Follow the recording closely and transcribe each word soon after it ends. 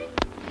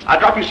I'll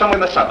drop you somewhere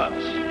in the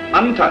suburbs.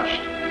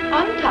 Untouched.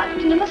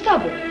 Untouched and in the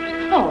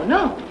suburbs? Oh,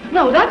 no.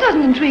 No, that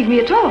doesn't intrigue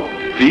me at all.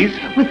 Please?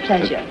 With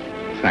pleasure.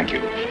 Thank you.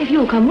 If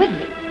you'll come with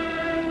me.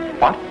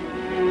 What?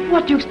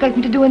 What do you expect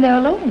me to do in there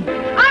alone?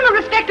 I'm a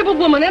respectable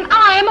woman, and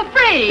I am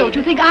afraid. Don't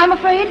you think I'm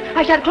afraid?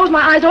 I shan't close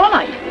my eyes all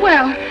night.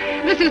 Well,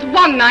 this is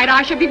one night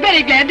I shall be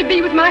very glad to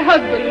be with my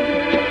husband.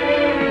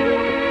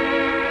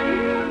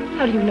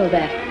 How do you know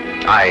that?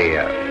 I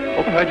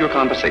overheard your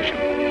conversation.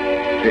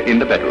 In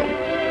the bedroom.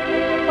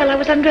 While I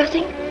was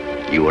undressing?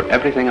 You were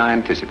everything I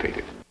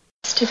anticipated.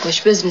 It's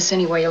ticklish business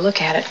any way you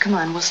look at it. Come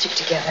on, we'll stick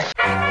together.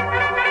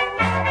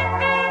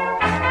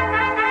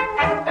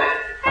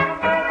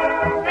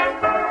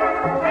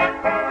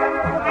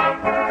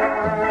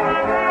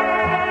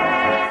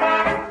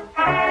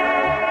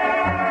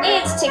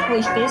 It's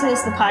Ticklish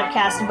Business, the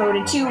podcast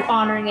devoted to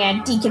honoring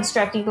and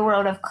deconstructing the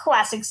world of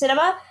classic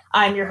cinema.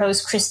 I'm your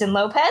host, Kristen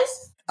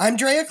Lopez. I'm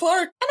Drea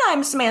Clark. And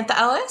I'm Samantha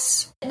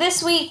Ellis.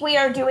 This week we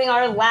are doing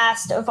our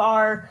last of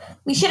our...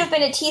 We should have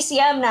been at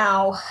TCM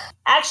now.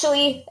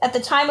 Actually, at the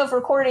time of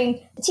recording,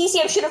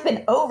 TCM should have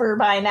been over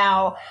by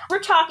now. We're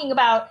talking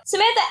about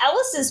Samantha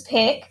Ellis's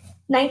pick,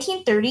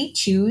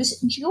 1932's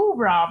Jewel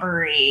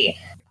Robbery.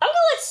 I'm going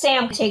to let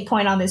Sam take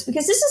point on this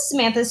because this is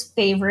Samantha's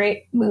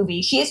favorite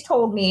movie. She has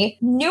told me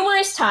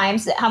numerous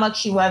times how much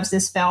she loves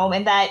this film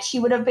and that she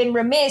would have been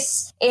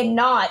remiss in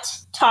not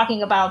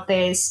talking about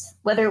this,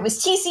 whether it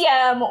was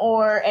TCM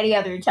or any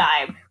other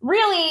time.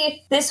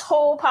 Really, this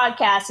whole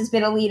podcast has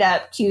been a lead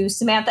up to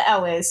Samantha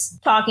Ellis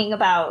talking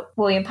about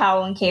William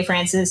Powell and Kay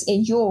Francis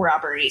in Jewel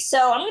Robbery.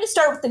 So I'm going to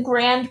start with the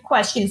grand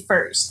question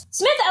first.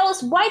 Samantha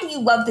Ellis, why do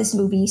you love this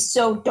movie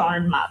so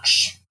darn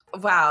much?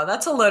 Wow,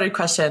 that's a loaded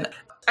question.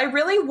 I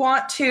really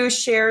want to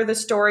share the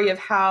story of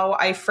how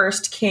I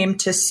first came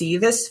to see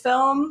this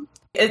film.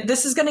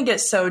 This is going to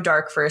get so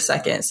dark for a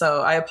second,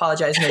 so I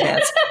apologize in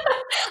advance.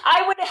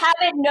 I would have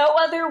it no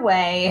other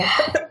way.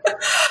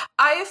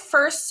 I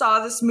first saw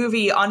this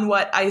movie on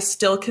what I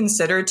still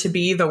consider to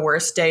be the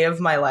worst day of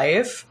my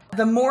life.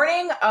 The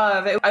morning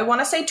of, I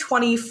want to say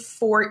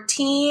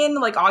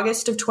 2014, like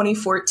August of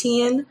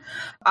 2014,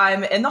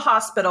 I'm in the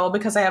hospital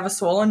because I have a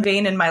swollen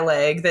vein in my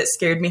leg that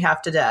scared me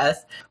half to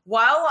death.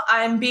 While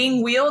I'm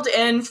being wheeled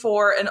in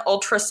for an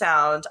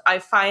ultrasound, I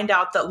find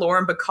out that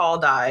Lauren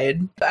Bacall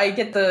died. I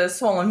get the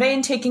swollen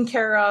vein taken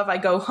care of. I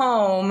go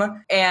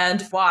home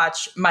and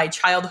watch my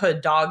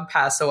childhood dog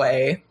pass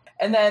away.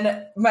 And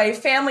then my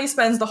family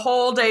spends the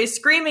whole day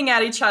screaming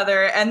at each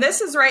other. And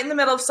this is right in the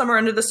middle of Summer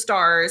Under the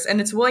Stars.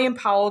 And it's William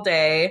Powell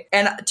Day.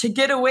 And to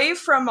get away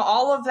from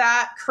all of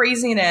that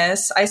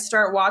craziness, I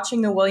start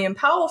watching the William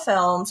Powell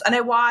films. And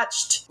I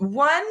watched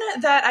one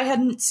that I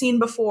hadn't seen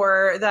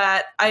before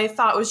that I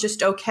thought was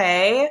just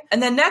okay.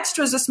 And then next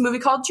was this movie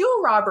called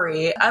Jewel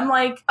Robbery. I'm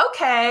like,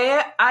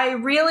 okay, I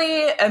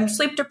really am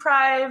sleep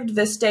deprived.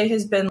 This day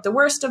has been the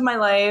worst of my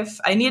life.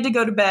 I need to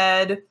go to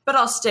bed, but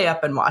I'll stay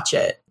up and watch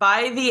it.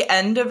 By the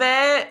end of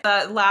it,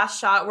 that last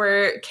shot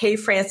where Kay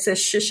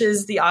Francis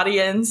shushes the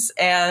audience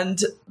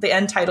and the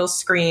end title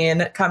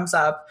screen comes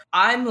up,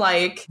 I'm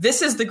like,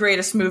 this is the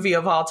greatest movie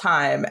of all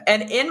time.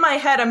 And in my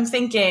head, I'm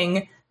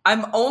thinking,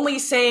 I'm only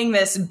saying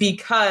this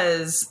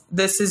because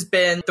this has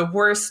been the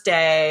worst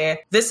day.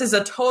 This is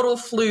a total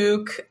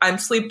fluke. I'm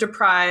sleep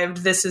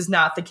deprived. This is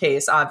not the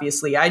case,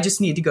 obviously. I just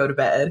need to go to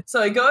bed.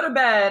 So I go to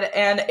bed,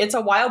 and it's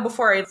a while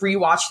before I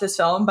rewatch this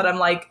film, but I'm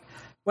like,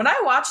 when I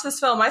watched this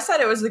film, I said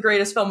it was the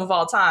greatest film of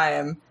all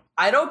time.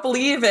 I don't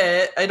believe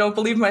it. I don't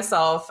believe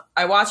myself.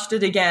 I watched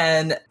it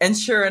again, and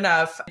sure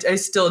enough, I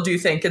still do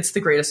think it's the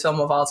greatest film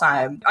of all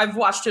time. I've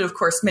watched it, of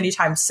course, many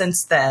times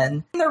since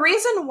then. And the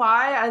reason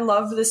why I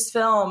love this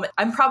film,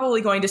 I'm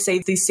probably going to say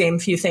these same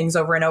few things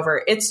over and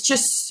over. It's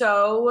just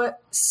so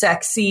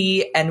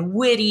sexy and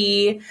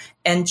witty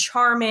and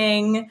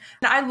charming. And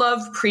I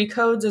love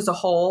pre-codes as a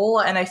whole,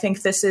 and I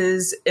think this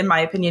is, in my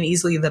opinion,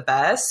 easily the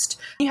best.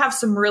 You have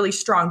some really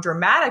strong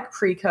dramatic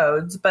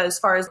pre-codes, but as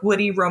far as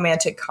witty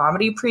romantic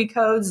comedy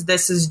pre-codes,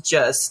 this is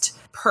just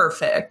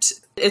perfect.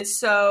 It's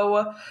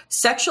so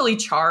sexually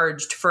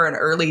charged for an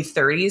early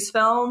 30s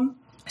film.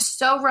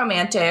 So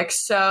romantic,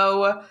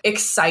 so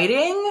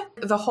exciting.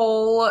 The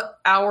whole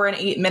hour and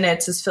 8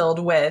 minutes is filled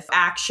with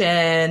action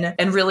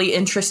and really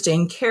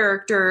interesting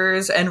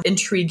characters and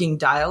intriguing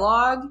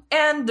dialogue.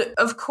 And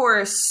of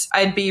course,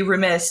 I'd be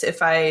remiss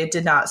if I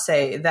did not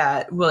say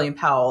that William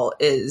Powell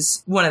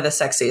is one of the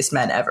sexiest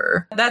men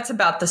ever. That's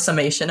about the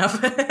summation of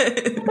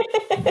it.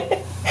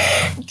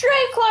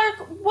 Drea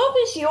Clark, what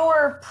was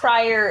your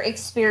prior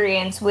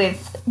experience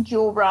with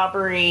Jewel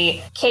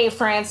Robbery, Kay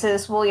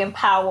Francis, William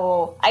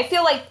Powell? I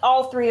feel like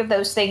all three of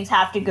those things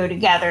have to go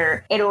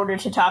together in order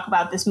to talk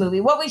about this movie.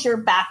 What was your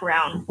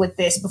background with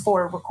this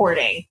before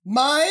recording?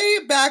 My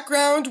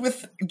background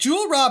with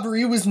Jewel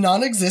Robbery was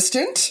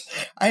non-existent.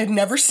 I had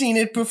never seen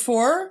it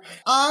before.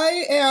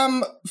 I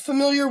am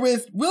familiar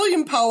with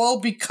William Powell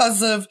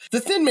because of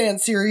the Thin Man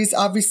series,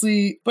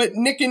 obviously, but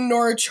Nick and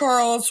Nora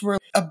Charles were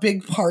a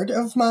big part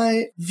of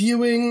my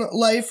viewing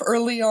life life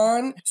early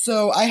on,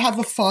 so I have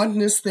a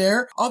fondness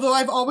there. Although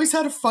I've always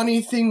had a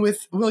funny thing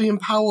with William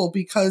Powell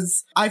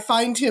because I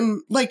find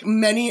him, like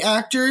many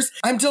actors,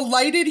 I'm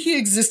delighted he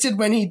existed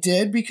when he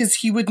did because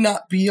he would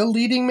not be a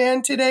leading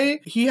man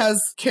today. He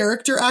has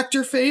character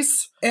actor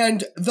face.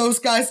 And those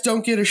guys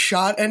don't get a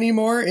shot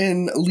anymore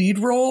in lead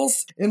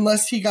roles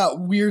unless he got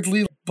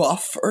weirdly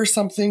buff or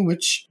something,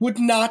 which would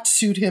not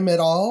suit him at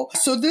all.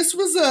 So this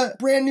was a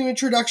brand new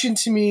introduction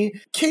to me.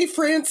 Kay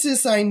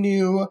Francis I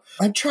knew.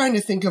 I'm trying to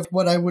think of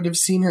what I would have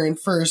seen her in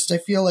first. I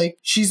feel like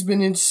she's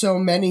been in so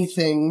many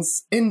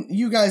things. And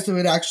you guys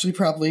would actually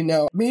probably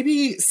know.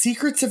 Maybe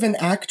Secrets of an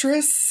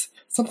Actress?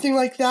 Something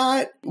like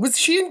that. Was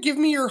she in Give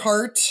Me Your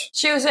Heart?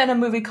 She was in a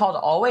movie called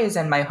Always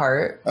in My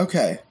Heart.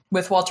 Okay.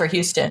 With Walter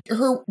Houston.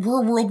 Her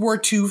World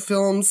War II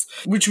films,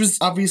 which was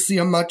obviously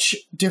a much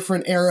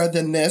different era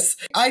than this.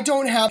 I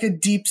don't have a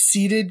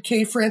deep-seated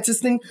Kay Francis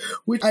thing,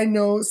 which I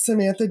know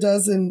Samantha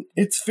does, and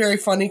it's very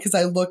funny because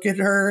I look at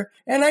her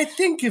and I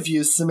think of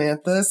you,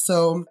 Samantha,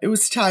 so it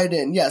was tied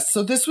in. Yes,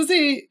 so this was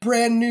a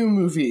brand new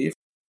movie.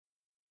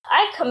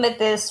 I come at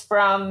this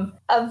from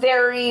a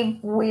very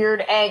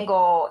weird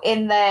angle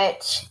in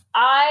that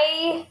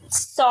I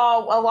saw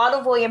a lot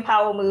of William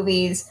Powell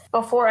movies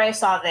before I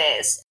saw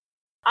this.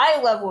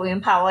 I love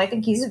William Powell. I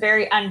think he's a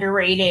very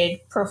underrated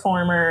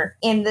performer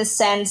in the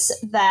sense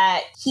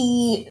that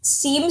he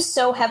seems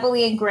so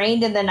heavily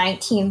ingrained in the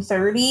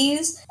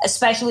 1930s,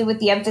 especially with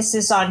the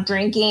emphasis on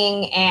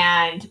drinking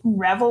and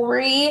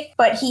revelry.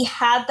 But he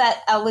had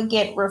that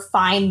elegant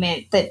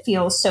refinement that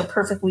feels so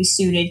perfectly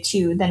suited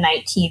to the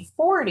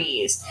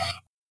 1940s.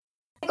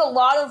 I think a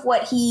lot of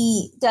what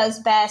he does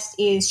best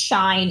is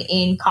shine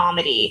in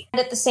comedy. And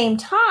at the same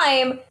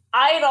time,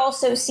 I had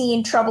also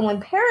seen Trouble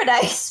in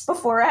Paradise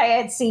before I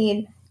had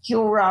seen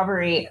Jewel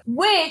Robbery,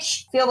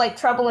 which feel like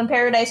Trouble in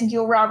Paradise and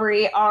Jewel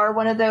Robbery are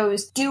one of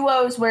those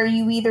duos where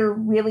you either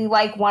really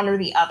like one or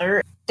the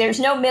other. There's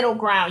no middle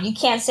ground. You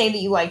can't say that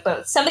you like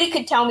both. Somebody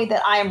could tell me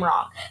that I am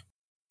wrong.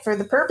 For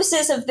the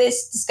purposes of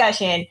this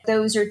discussion,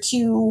 those are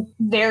two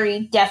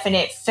very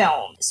definite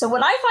films. So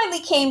when I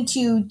finally came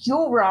to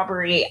Jewel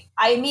Robbery,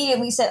 I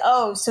immediately said,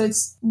 oh, so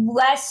it's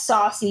less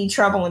saucy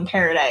Trouble in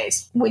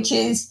Paradise, which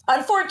is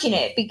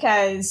unfortunate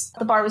because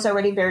the bar was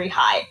already very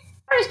high. As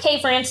far as Kay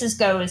Francis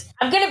goes,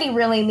 I'm going to be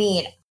really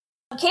mean.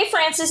 Kay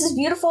Francis is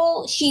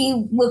beautiful.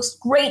 She looks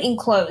great in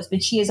clothes,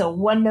 but she is a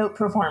one-note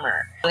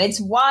performer. It's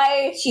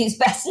why she is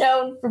best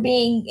known for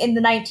being in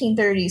the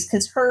 1930s,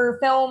 because her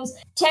films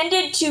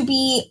tended to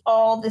be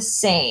all the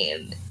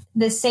same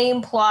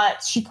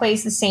plot. She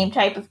plays the same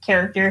type of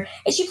character,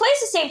 and she plays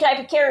the same type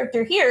of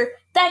character here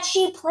that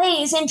she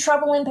plays in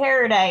Trouble in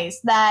Paradise,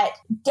 that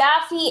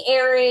daffy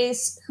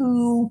heiress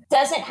who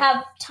doesn't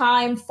have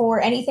time for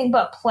anything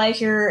but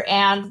pleasure,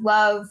 and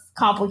love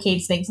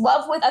complicates things.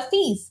 Love with a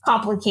thief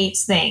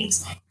complicates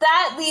things.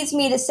 That leads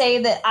me to say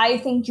that I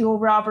think Jewel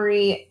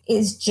Robbery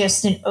is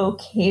just an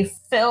okay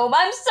film.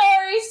 I'm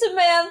sorry,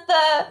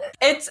 Samantha.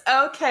 It's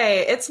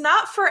okay. It's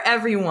not for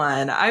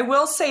everyone. I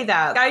will say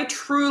that. I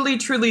truly,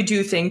 truly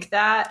do think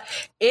that.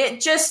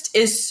 It just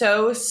is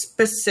so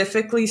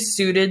specifically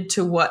suited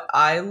to what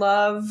I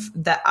love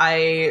that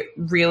I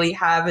really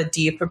have a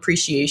deep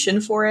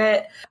appreciation for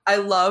it. I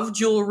love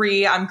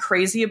jewelry. I'm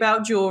crazy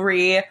about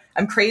jewelry.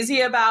 I'm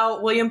crazy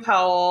about William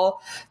Powell.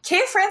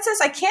 Kay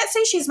Francis, I can't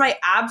say she's my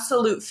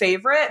absolute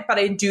favorite, but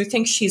I do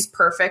think she's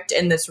perfect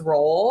in this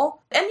role.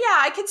 And yeah,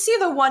 I could see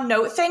the one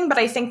note thing, but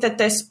I think that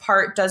this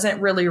part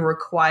doesn't really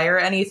require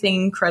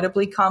anything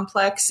incredibly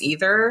complex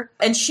either.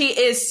 And she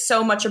is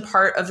so much a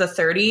part of the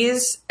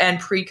 30s and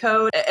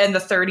pre-code, and the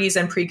 30s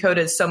and pre-code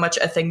is so much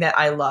a thing that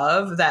I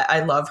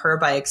love her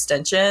by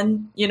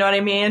extension. You know what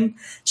I mean?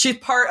 She's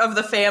part of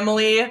the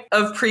family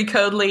of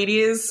pre-code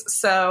ladies,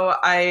 so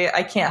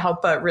I can't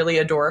help but really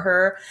adore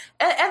her.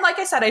 And like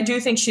I said, I do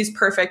think she's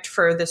perfect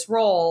for this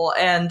role,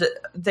 and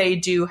they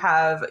do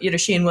have,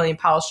 she and William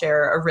Powell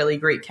share a really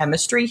great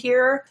chemistry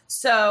here.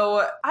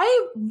 So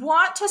I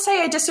want to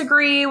say I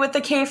disagree with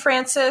the Kay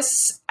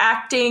Francis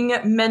acting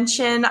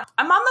mention.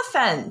 I'm on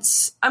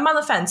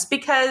the fence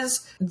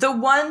because the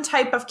one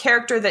type of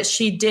character that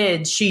she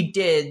did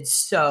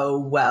so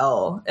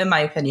well, in my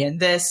opinion,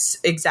 this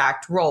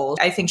exact role.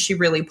 I think she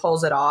really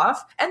pulls it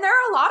off. And there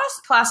are a lot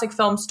of classic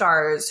film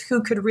stars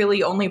who could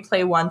really only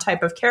play one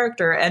type of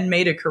character and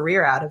made a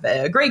career out of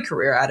it, a great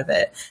career out of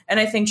it. And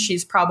I think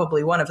she's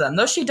probably one of them,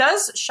 though she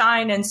does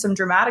shine in some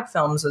dramatic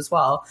films as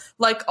well,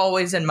 like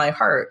Always in My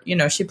Heart.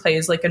 She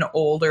plays like an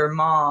older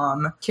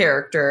mom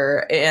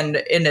character, and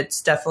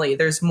it's definitely,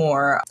 there's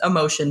more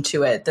emotion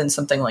to it than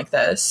something like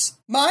this.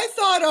 My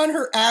thought on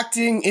her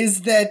acting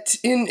is that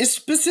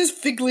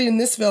specifically in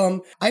this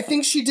film, I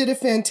think she did a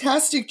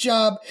fantastic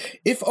job,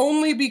 if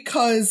only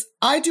because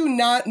I do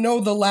not know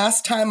the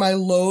last time I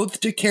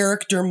loathed a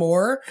character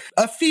more,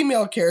 a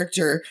female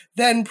character,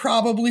 than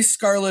probably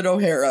Scarlett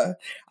O'Hara.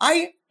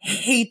 I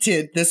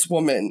hated this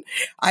woman.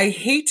 I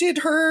hated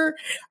her.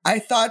 I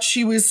thought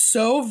she was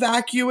so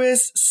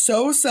vacuous,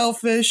 so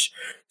selfish,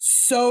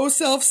 so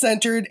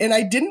self-centered, and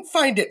I didn't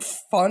find it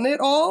fun at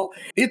all.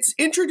 It's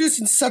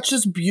introduced in such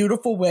a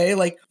beautiful way.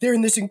 Like, they're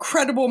in this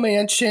incredible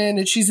mansion,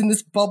 and she's in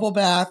this bubble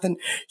bath, and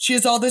she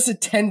has all this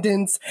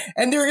attendance,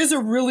 and there is a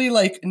really,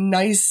 like,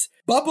 nice,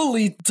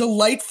 bubbly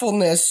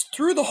delightfulness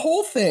through the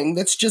whole thing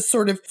that's just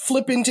sort of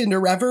flippant and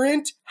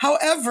irreverent.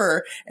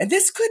 However, and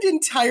this could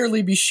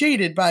entirely be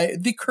shaded by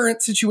the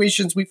current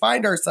situations we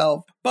find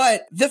ourselves,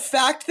 but the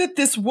fact that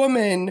this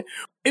woman,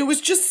 it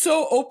was just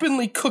so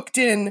openly cooked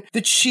in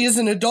that she is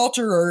an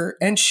adulterer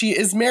and she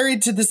is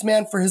married to this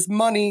man for his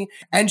money,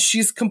 and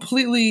she's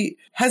completely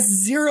has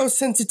zero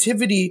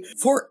sensitivity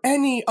for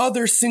any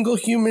other single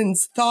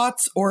human's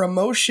thoughts or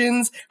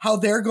emotions, how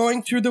they're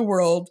going through the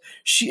world.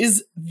 She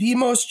is the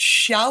most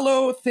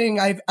shallow thing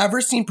I've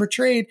ever seen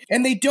portrayed,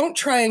 and they don't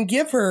try and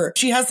give her.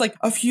 She has like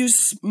a few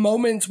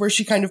moments where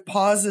she kind of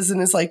pauses and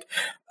is like,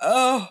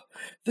 oh,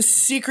 the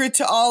secret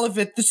to all of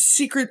it, the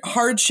secret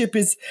hardship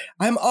is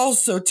I'm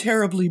also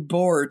terribly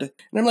bored.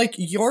 And I'm like,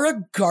 you're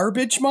a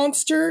garbage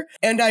monster.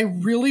 And I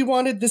really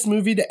wanted this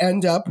movie to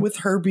end up with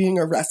her being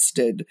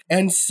arrested.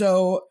 And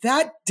so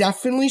that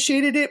definitely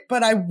shaded it.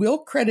 But I will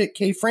credit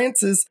Kay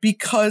Francis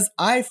because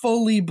I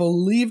fully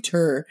believed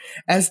her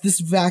as this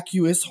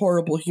vacuous,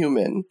 horrible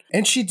human.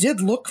 And she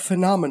did look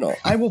phenomenal.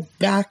 I will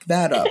back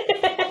that up.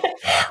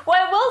 Well,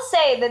 I will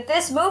say that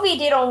this movie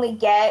did only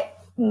get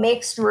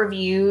mixed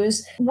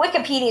reviews.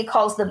 Wikipedia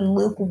calls them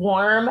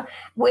lukewarm,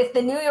 with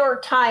the New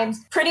York Times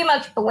pretty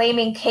much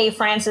blaming Kay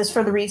Francis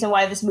for the reason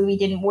why this movie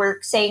didn't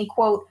work, saying,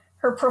 quote,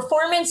 her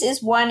performance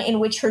is one in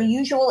which her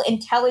usual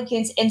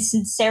intelligence and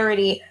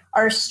sincerity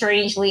are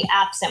strangely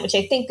absent, which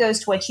I think goes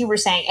to what you were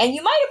saying. And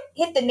you might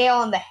have hit the nail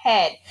on the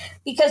head,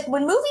 because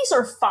when movies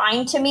are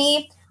fine to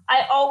me,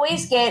 I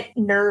always get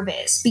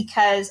nervous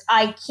because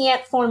I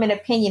can't form an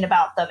opinion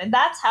about them. And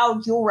that's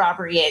how Jewel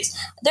Robbery is.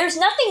 There's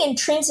nothing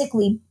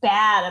intrinsically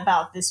bad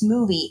about this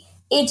movie.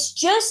 It's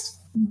just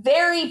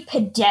very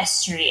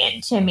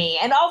pedestrian to me.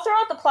 And I'll throw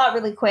out the plot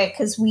really quick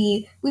because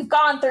we've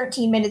gone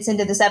 13 minutes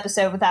into this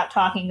episode without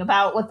talking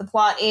about what the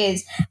plot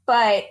is.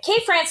 But Kay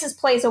Francis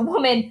plays a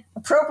woman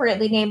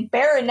appropriately named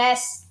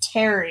Baroness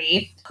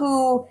Terry,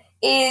 who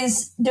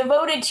is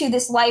devoted to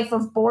this life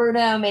of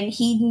boredom and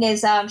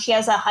hedonism. She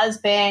has a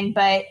husband,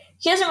 but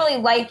she doesn't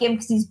really like him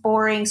because he's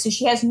boring, so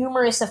she has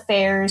numerous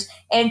affairs,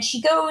 and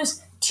she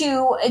goes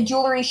to a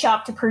jewelry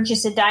shop to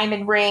purchase a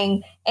diamond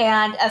ring,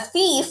 and a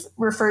thief,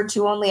 referred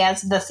to only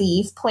as the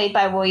Thief, played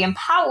by William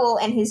Powell,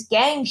 and his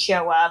gang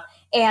show up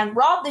and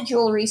rob the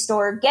jewelry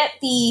store, get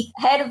the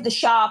head of the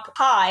shop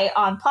high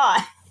on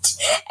pot,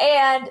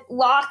 and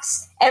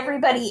locks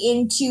everybody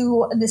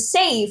into the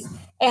safe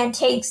and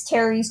takes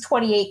Terry's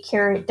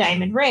 28-karat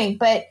diamond ring.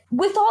 But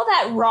with all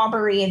that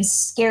robbery and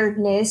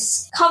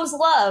scaredness comes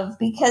love,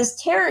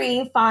 because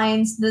Terry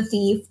finds the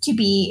thief to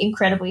be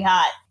incredibly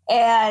hot.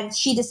 And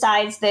she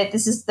decides that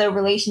this is the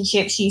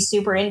relationship she's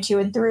super into.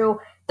 And through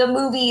the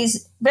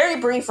movie's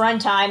very brief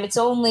runtime, it's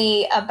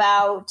only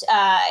about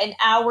an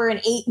hour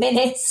and 8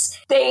 minutes,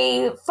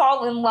 they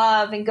fall in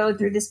love and go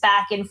through this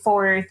back and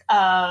forth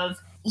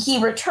of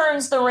he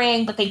returns the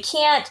ring, but they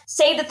can't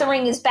say that the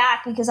ring is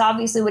back because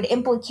obviously it would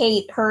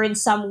implicate her in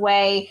some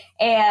way.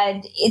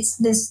 And it's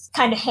this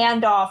kind of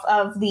handoff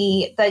of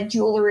the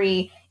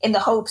jewelry in the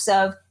hopes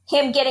of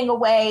him getting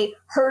away,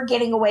 her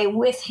getting away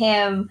with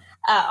him,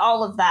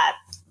 all of that.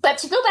 But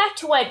to go back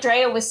to what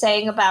Drea was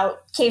saying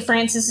about Kay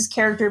Francis's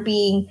character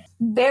being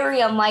very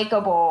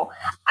unlikable,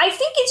 I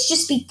think it's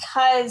just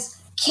because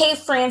Kay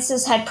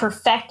Francis had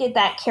perfected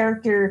that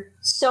character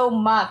so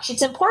much.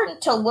 It's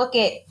important to look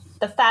at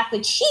the fact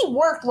that she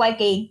worked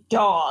like a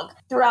dog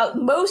throughout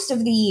most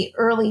of the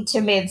early to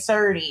mid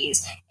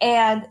 30s.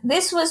 And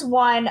this was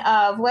one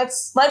of,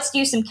 let's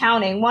do some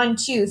counting. 1,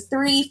 2,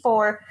 3,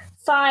 4,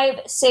 5,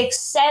 6,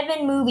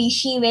 7 movies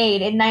she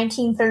made in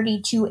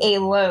 1932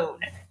 alone.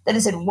 That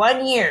is, in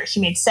 1 year, she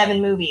made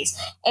 7 movies.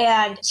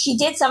 And she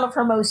did some of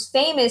her most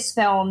famous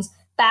films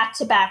back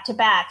to back to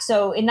back.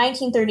 So in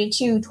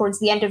 1932, towards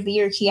the end of the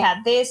year, she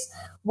had this,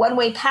 One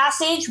Way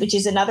Passage, which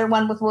is another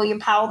one with William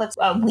Powell that's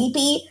a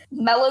weepy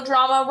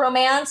melodrama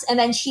romance. And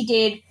then she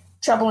did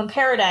Trouble in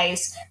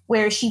Paradise,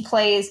 where she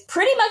plays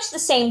pretty much the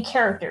same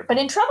character. But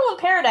in Trouble in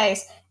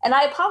Paradise, and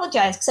I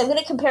apologize because I'm going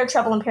to compare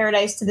Trouble in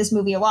Paradise to this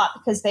movie a lot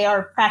because they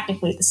are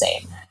practically the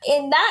same.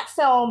 In that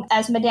film,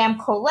 as Madame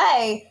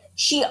Collet,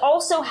 she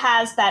also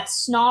has that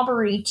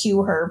snobbery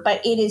to her,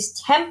 but it is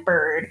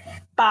tempered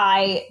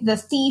by the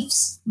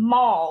thief's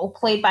Moll,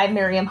 played by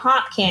Miriam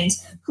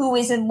Hopkins, who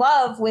is in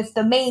love with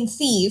the main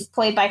thief,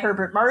 played by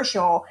Herbert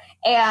Marshall.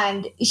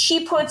 And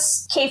she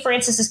puts Kay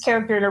Francis's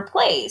character in her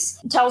place,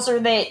 tells her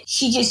that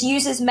she just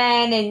uses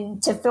men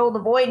and to fill the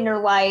void in her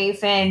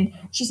life, and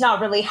she's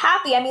not really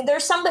happy. I mean,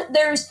 there's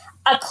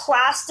a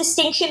class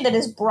distinction that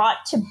is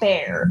brought to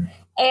bear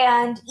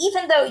And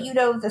even though, you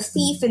know, the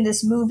thief in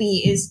this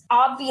movie is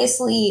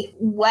obviously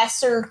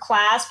lesser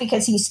class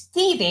because he's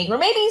thieving, or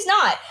maybe he's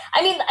not.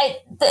 I mean,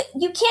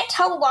 you can't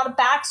tell a lot of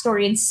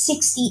backstory in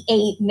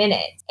 68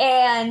 minutes.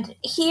 And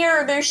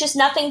here, there's just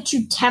nothing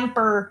to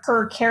temper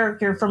her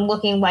character from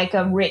looking like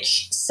a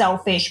rich,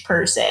 selfish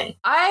person.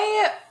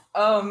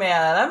 Oh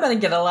man, I'm going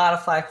to get a lot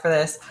of flack for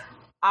this.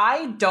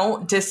 I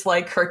don't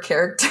dislike her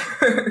character.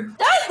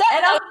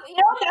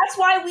 That's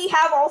why we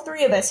have all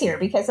three of us here,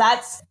 because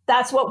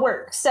that's what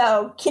works.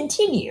 So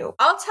continue.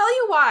 I'll tell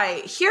you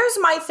why. Here's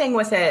my thing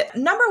with it.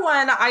 Number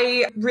one,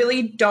 I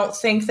really don't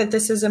think that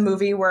this is a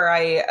movie where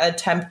I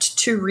attempt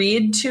to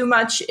read too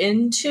much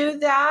into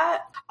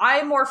that.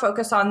 I more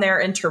focus on their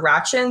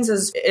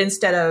interactions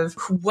instead of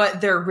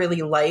what they're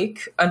really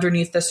like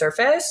underneath the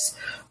surface.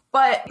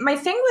 But my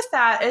thing with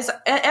that is,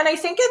 and I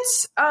think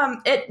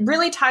it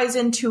really ties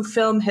into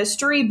film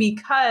history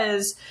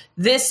because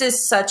this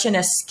is such an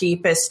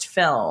escapist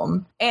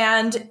film.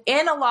 And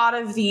in a lot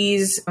of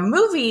these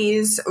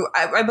movies,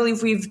 I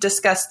believe we've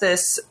discussed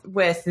this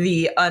with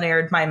the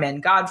unaired My Man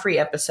Godfrey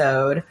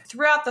episode.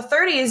 Throughout the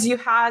 30s, you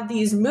had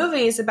these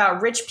movies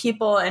about rich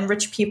people and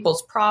rich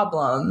people's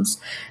problems.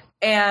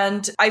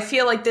 And I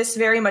feel like this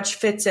very much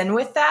fits in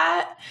with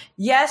that.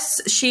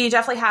 Yes, she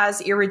definitely has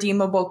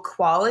irredeemable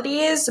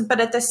qualities, but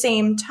at the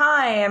same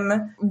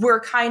time,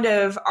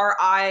 our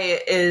eye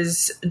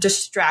is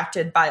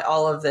distracted by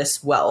all of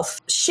this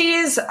wealth.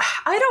 I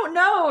don't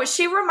know,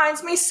 she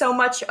reminds me so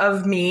much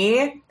of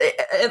me,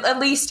 at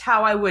least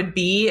how I would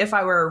be if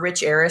I were a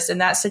rich heiress in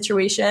that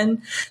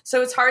situation.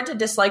 So it's hard to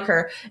dislike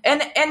her.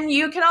 And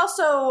you can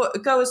also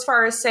go as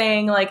far as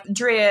saying, like,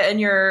 Drea, in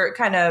your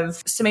kind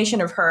of summation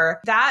of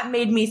her, that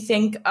made me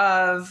think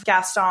of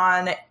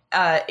Gaston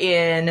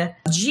in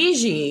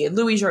Gigi,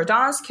 Louis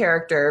Jourdan's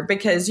character,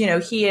 because, you know,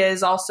 he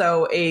is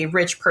also a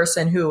rich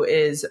person who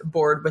is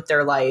bored with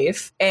their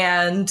life.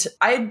 And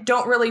I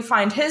don't really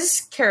find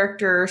his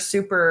character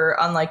super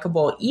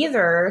unlikable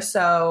either.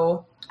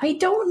 So I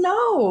don't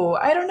know.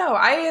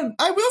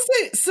 I will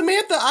say,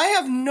 Samantha, I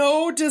have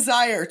no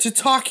desire to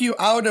talk you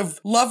out of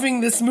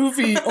loving this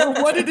movie or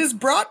what it has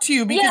brought to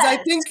you, because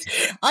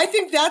I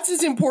think that's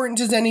as important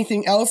as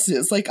anything else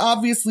is. Like,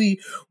 obviously,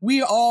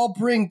 we all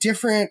bring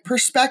different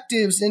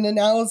perspectives and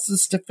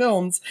analysis to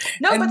films.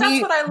 No, but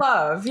that's what I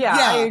love. Yeah,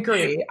 I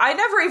agree. I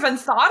never even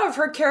thought of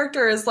her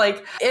character as,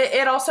 like,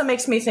 it also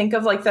makes me think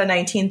of, like, the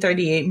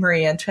 1938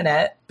 Marie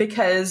Antoinette,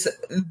 because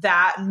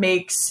that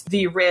makes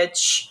the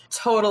rich,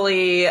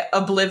 totally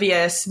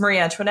oblivious Marie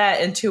Antoinette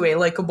into a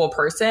likable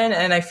person.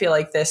 And I feel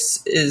like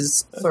this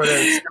is sort of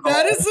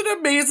That is an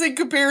amazing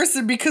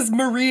comparison, because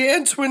Marie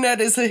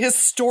Antoinette is a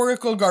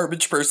historical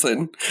garbage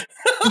person.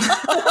 Well,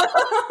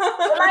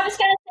 I was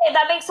going to say,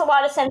 that makes a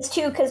lot of sense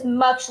too, because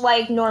much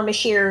like Norma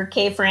Shearer,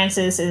 Kay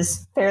Francis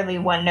is fairly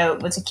one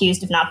note, was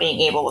accused of not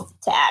being able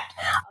to act.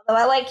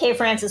 Although I like Kay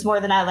Francis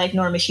more than I like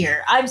Norma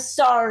Shearer. I'm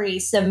sorry,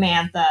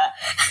 Samantha.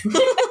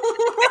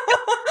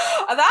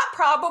 That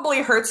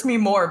probably hurts me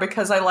more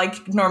because I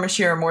like Norma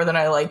Shearer more than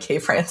I like Kay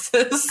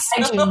Francis.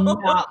 I do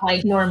not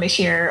like Norma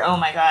Shearer. Oh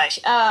my gosh.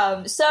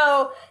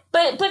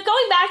 But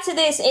going back to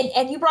this,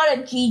 and you brought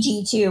up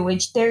Gigi too,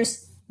 which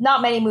there's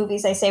not many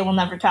movies I say we'll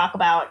never talk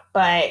about,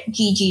 but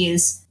Gigi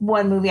is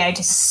one movie I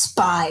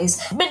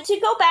despise. But to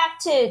go back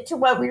to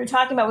what we were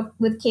talking about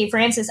with Kay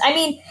Francis, I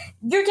mean,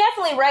 you're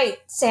definitely right,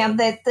 Sam,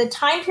 that the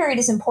time period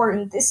is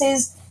important. This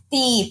is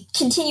the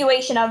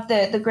continuation of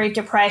the Great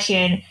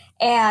Depression,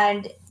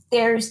 and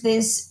there's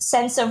this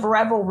sense of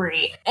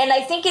revelry. And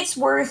I think it's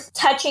worth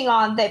touching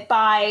on that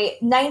by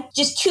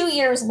just 2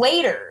 years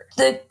later,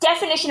 the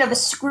definition of a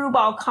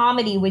screwball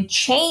comedy would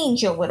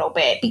change a little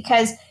bit,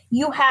 because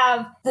you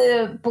have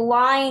the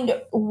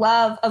blind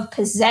love of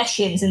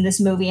possessions in this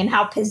movie and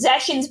how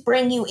possessions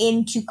bring you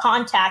into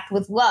contact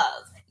with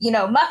love. You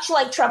know, much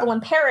like Trouble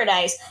in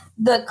Paradise,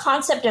 the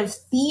concept of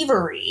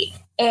thievery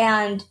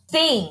and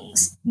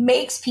things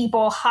makes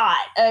people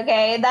hot,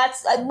 okay?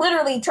 That's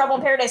literally, Trouble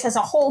in Paradise has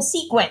a whole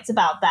sequence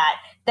about that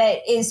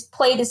is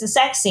played as a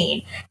sex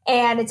scene,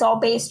 and it's all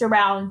based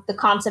around the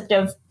concept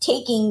of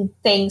taking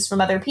things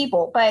from other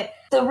people. But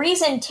the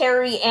reason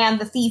Terry and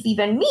the thief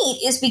even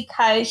meet is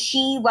because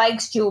she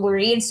likes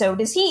jewelry and so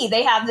does he.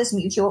 They have this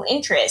mutual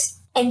interest.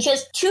 And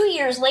just 2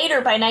 years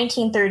later, by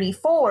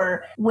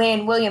 1934,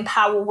 when William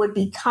Powell would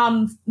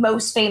become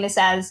most famous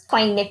as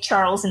playing Nick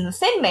Charles in The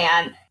Thin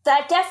Man,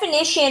 that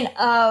definition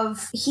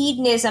of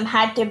hedonism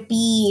had to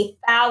be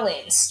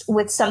balanced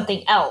with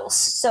something else.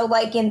 So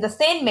like in The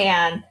Thin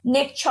Man,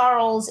 Nick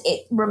Charles,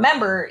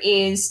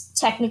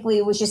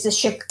 was just a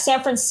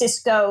San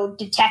Francisco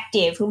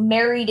detective who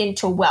married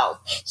into wealth.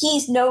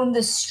 He's known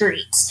the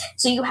streets.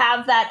 So you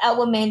have that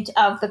element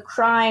of the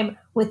crime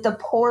with the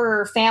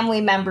poorer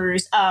family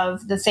members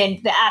of the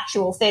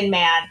actual Thin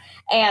Man,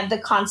 and the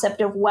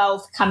concept of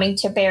wealth coming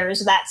to bear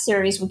as that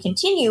series would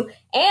continue.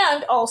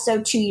 And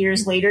also 2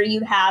 years later,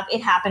 you have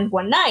It Happened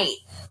One Night,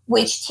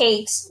 which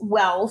takes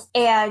wealth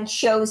and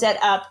shows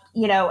it up,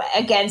 you know,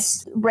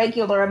 against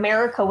regular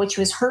America, which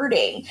was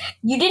hurting.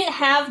 You didn't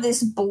have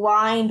this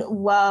blind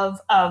love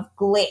of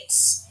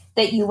glitz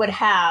that you would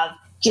have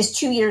just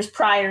 2 years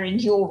prior in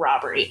Jewel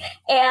Robbery.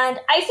 And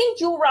I think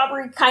Jewel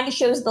Robbery kind of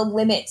shows the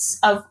limits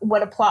of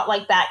what a plot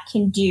like that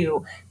can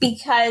do,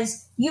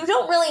 because you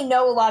don't really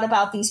know a lot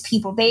about these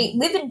people. They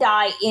live and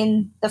die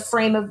in the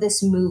frame of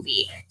this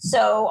movie.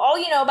 So all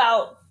you know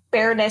about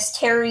Baroness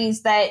Terry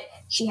is that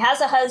she has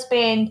a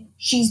husband,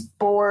 she's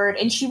bored,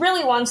 and she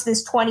really wants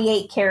this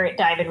 28-carat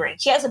diamond ring.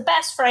 She has a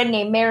best friend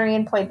named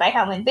Marion, played by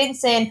Helen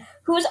Vinson,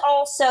 who's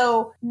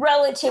also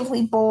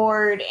relatively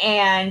bored,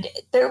 and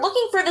they're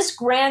looking for this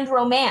grand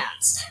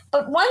romance.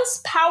 But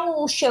once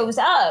Powell shows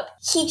up,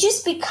 he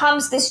just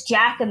becomes this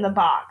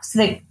jack-in-the-box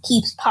that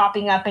keeps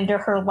popping up into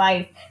her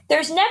life.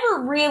 There's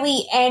never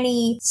really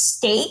any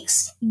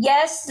stakes.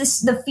 Yes,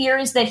 the fear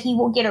is that he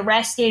will get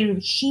arrested,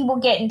 or she will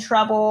get in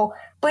trouble,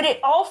 but it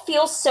all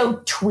feels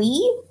so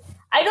twee.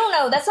 I don't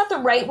know, that's not the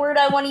right word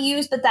I want to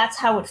use, but that's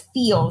how it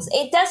feels.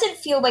 It doesn't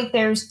feel like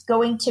there's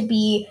going to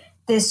be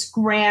this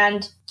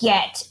grand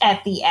get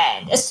at the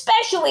end,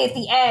 especially at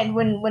the end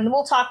when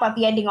we'll talk about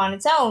the ending on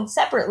its own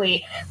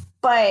separately,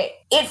 but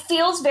it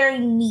feels very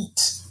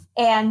neat.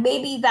 And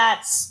maybe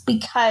that's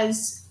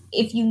because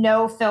if you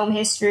know film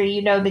history,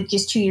 you know that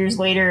just 2 years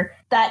later,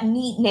 that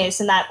neatness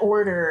and that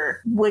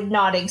order would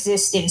not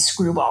exist in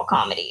screwball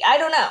comedy. I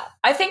don't know.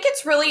 I think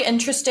it's really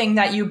interesting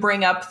that you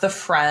bring up the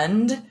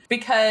friend,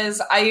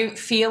 because I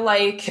feel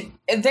like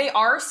they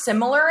are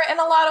similar in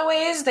a lot of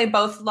ways. They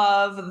both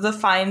love the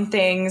fine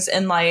things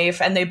in life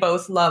and they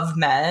both love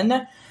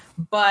men.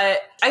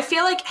 But I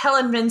feel like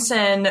Helen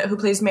Vinson, who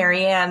plays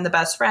Marianne, the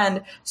best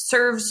friend,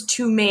 serves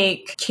to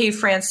make Kay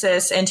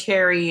Francis and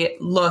Terry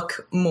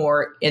look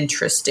more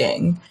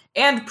interesting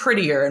and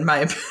prettier, in my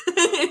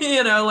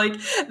opinion. Like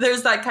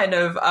there's that kind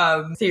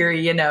of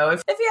theory,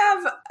 if you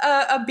have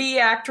a B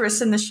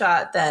actress in the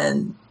shot,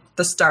 then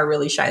the star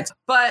really shines.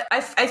 But I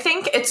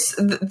think it's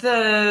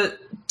the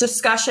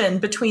discussion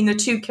between the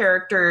two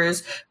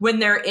characters when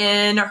they're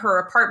in her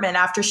apartment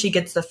after she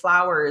gets the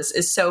flowers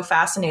is so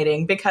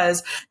fascinating,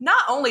 because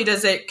not only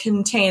does it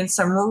contain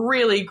some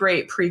really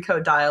great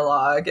pre-code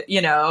dialogue,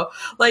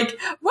 like,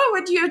 what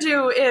would you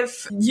do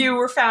if you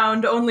were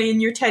found only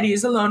in your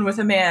teddies alone with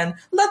a man?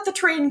 Let the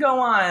train go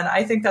on.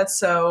 I think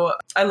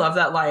I love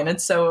that line.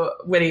 It's so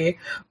witty.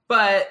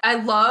 But I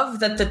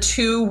love that the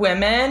two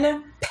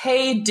women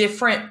pay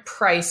different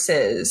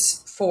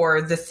prices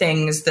for the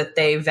things that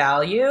they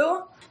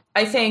value.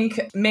 I think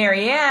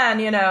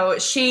Marianne,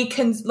 she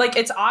can,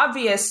 it's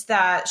obvious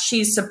that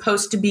she's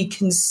supposed to be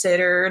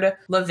considered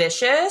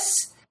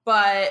lascivious,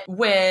 but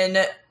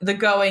when the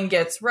going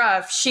gets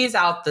rough, she's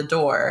out the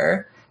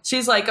door.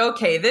 She's like,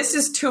 okay, this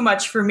is too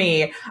much for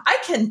me. I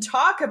can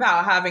talk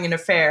about having an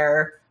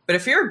affair, but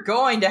if you're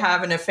going to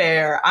have an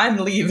affair, I'm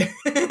leaving.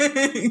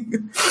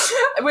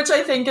 Which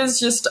I think is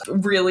just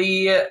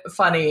really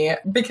funny,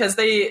 because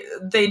they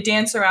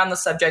dance around the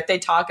subject, they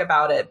talk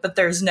about it, but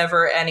there's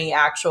never any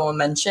actual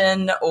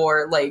mention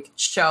or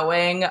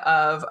showing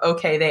of,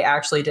 okay, they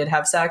actually did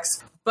have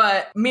sex.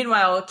 But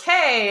meanwhile,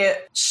 Kay,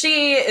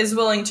 she is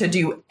willing to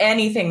do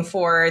anything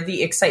for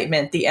the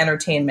excitement, the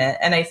entertainment.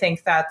 And I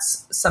think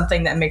that's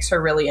something that makes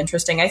her really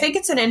interesting. I think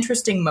it's an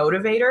interesting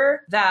motivator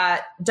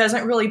that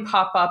doesn't really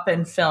pop up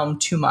in film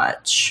too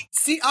much.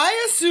 See,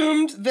 I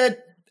assumed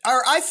that,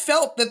 or I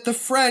felt that the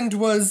friend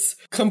was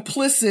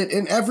complicit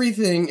in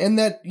everything, and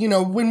that,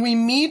 when we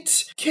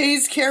meet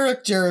Kay's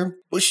character,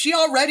 she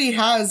already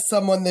has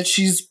someone that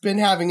she's been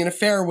having an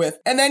affair with.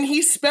 And then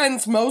he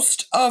spends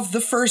most of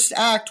the first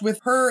act with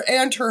her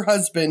and her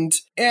husband.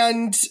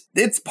 And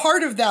it's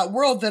part of that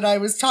world that I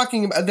was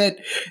talking about that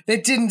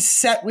didn't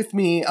set with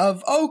me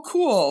of, oh,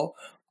 cool.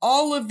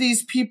 All of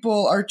these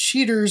people are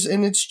cheaters,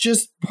 and it's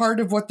just part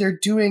of what they're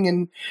doing,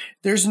 and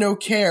there's no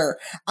care.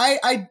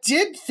 I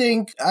did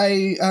think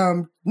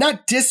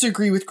not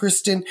disagree with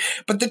Kristen,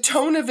 but the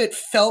tone of it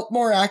felt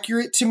more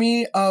accurate to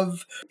me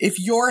of if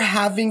you're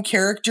having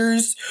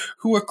characters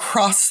who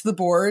across the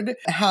board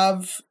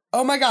have...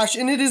 Oh my gosh.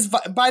 And it is,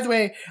 by the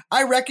way,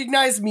 I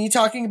recognize me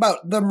talking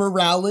about the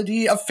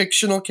morality of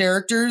fictional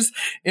characters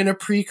in a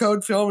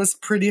pre-code film is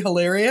pretty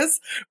hilarious.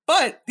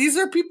 But these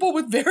are people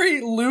with very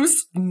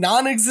loose,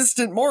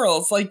 non-existent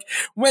morals,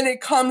 when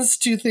it comes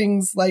to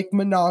things like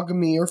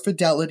monogamy or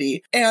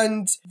fidelity.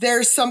 And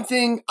there's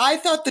something, I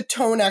thought the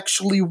tone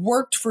actually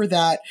worked for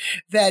that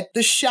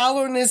the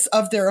shallowness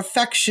of their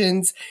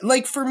affections,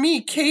 for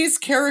me, Kay's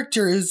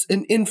character is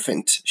an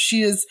infant.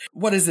 She is,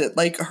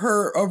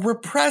 a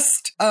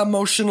repressed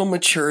emotional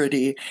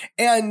maturity,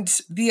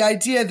 and the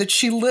idea that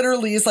she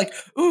literally is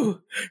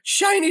ooh,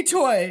 shiny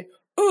toy,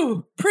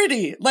 ooh,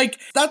 pretty,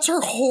 that's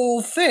her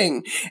whole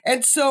thing.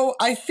 And so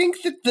I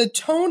think that the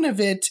tone of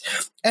it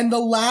and the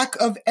lack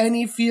of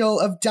any feel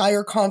of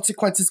dire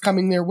consequences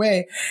coming their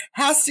way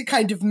has to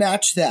kind of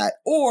match that,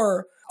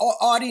 or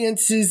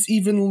audiences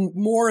even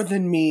more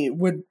than me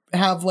would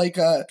have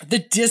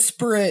the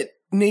disparate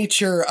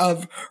nature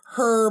of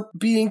her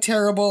being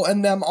terrible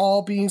and them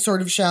all being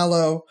sort of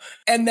shallow.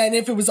 And then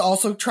if it was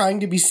also trying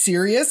to be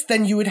serious,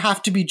 then you would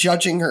have to be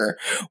judging her.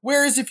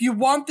 Whereas if you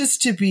want this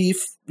to be,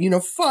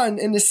 fun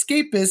and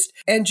escapist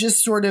and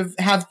just sort of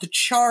have the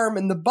charm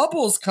and the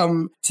bubbles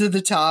come to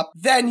the top,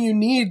 then you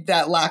need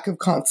that lack of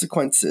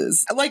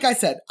consequences. Like I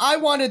said, I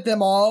wanted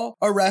them all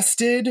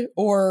arrested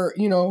or,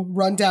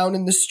 run down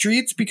in the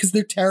streets because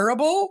they're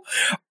terrible.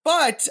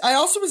 But I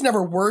also was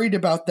never worried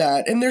about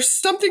that. And there's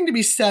something to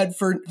be said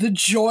for the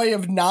joy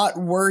of not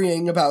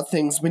worrying about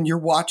things when you're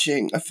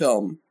watching a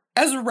film.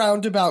 As a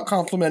roundabout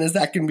compliment as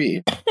that can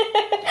be. Well,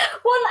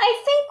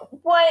 I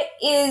think what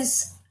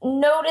is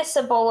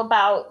noticeable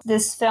about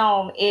this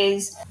film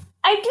is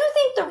I do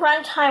think the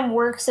runtime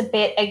works a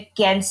bit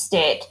against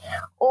it.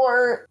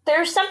 Or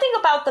there's something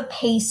about the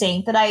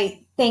pacing that I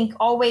think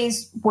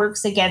always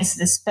works against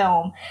this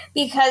film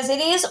because it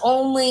is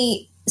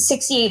only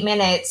 68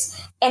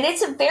 minutes and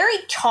it's a very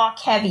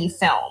talk-heavy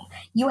film.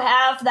 You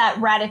have that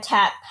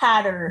rat-a-tat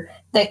patter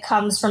that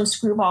comes from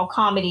screwball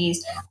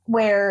comedies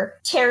where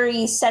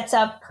Terry sets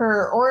up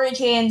her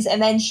origins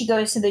and then she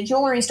goes to the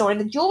jewelry store.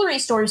 The jewelry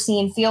store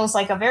scene feels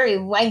like a very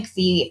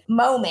lengthy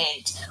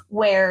moment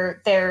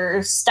where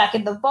they're stuck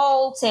in the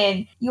vault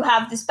and you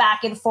have this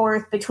back and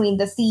forth between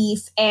the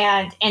thief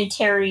and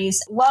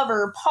Terry's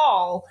lover,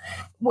 Paul,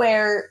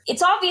 where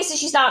it's obvious that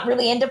she's not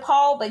really into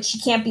Paul, but she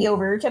can't be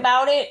overt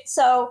about it.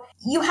 So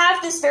you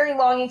have this very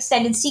long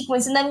extended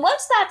sequence. And then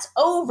once that's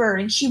over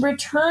and she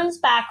returns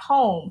back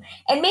home,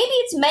 and maybe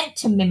it's meant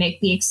to mimic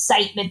the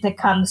excitement that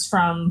comes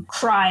from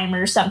crime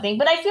or something,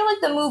 but I feel like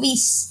the movie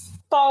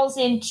falls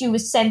into a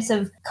sense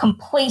of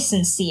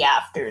complacency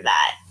after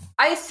that.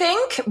 I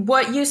think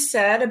what you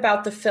said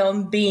about the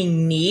film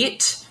being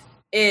neat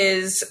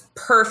is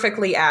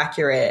perfectly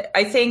accurate.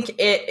 I think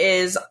it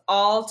is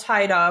all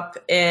tied up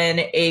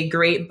in a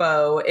great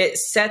bow. It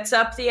sets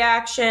up the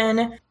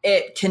action.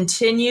 It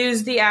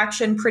continues the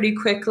action pretty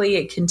quickly.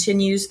 It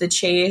continues the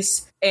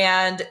chase.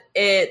 And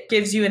it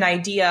gives you an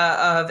idea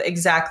of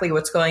exactly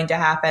what's going to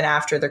happen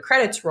after the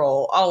credits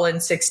roll, all in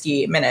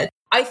 68 minutes.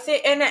 I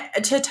think, and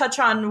to touch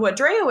on what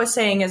Drea was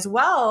saying as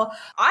well,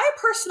 I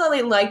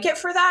personally like it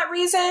for that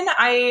reason.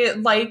 I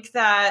like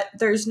that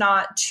there's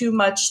not too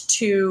much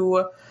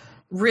to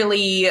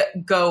really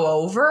go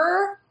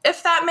over,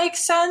 if that makes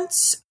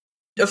sense.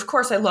 Of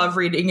course, I love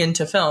reading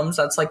into films.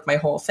 That's like my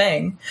whole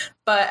thing.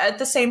 But at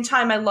the same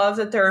time, I love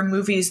that there are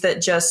movies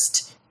that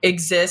just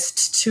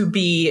exist to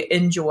be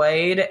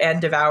enjoyed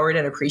and devoured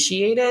and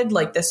appreciated,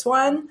 like this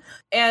one.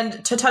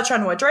 And to touch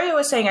on what Drea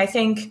was saying, I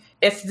think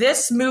if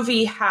this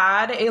movie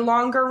had a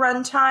longer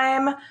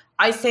runtime,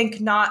 I think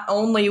not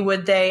only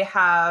would they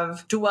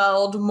have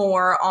dwelled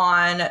more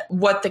on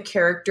what the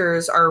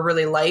characters are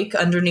really like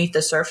underneath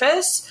the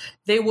surface,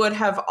 they would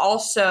have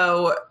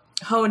also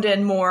honed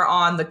in more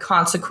on the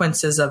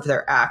consequences of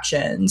their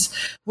actions,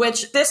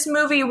 which this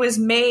movie was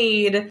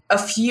made a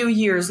few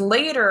years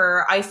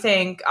later. I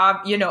think,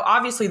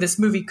 obviously this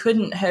movie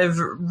couldn't have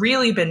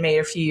really been made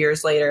a few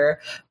years later,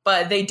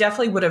 but they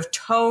definitely would have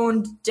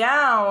toned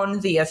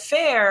down the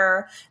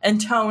affair and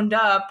toned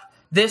up,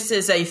 this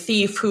is a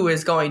thief who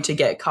is going to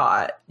get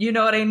caught. You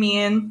know what I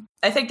mean?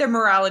 I think their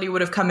morality would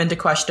have come into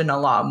question a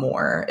lot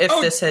more if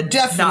this had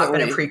not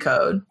been a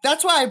pre-code.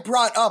 That's why I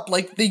brought up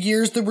the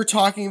years that we're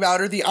talking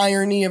about or the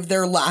irony of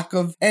their lack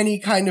of any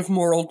kind of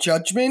moral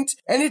judgment.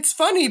 And it's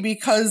funny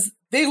because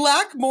they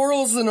lack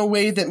morals in a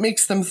way that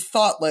makes them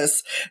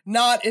thoughtless,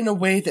 not in a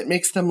way that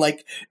makes them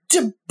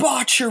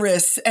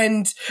debaucherous.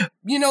 And,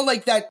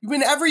 that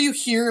whenever you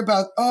hear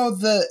about,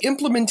 the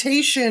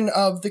implementation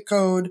of the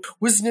code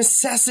was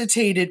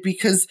necessitated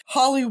because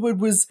Hollywood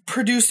was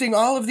producing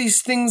all of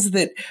these things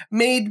that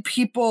made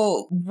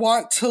people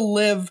want to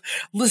live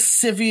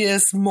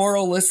lascivious,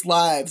 moralless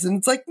lives.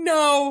 And it's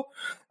no.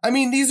 I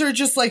mean, these are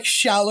just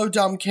shallow,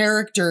 dumb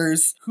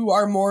characters who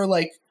are more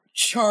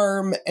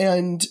charm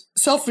and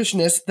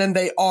selfishness than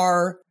they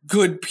are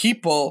good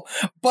people.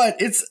 But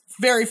it's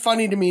very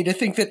funny to me to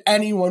think that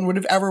anyone would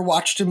have ever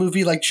watched a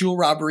movie like Jewel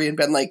Robbery and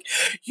been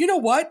you know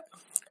what?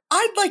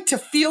 I'd like to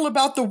feel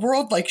about the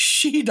world like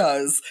she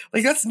does.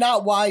 That's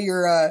not why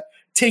you're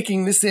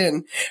taking this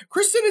in.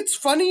 Kristen, it's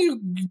funny you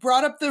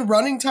brought up the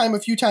running time a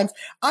few times.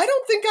 I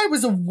don't think I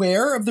was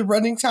aware of the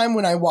running time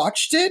when I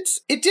watched it.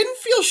 It didn't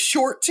feel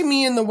short to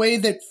me in the way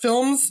that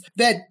films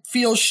that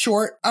feel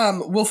short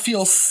will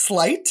feel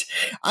slight.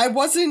 I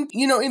wasn't,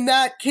 in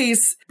that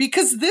case,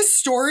 because this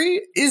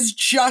story is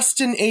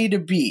just an A to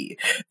B.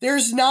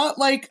 There's not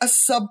a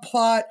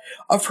subplot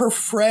of her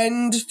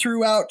friend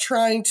throughout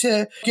trying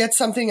to get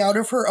something out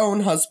of her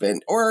own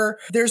husband, or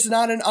there's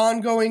not an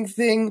ongoing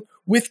thing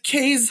with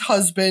Kay's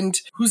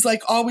husband, who's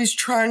always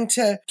trying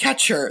to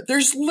catch her.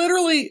 There's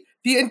literally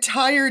the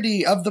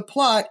entirety of the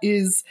plot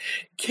is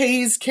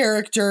Kay's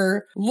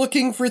character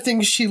looking for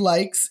things she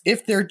likes,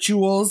 if they're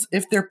jewels,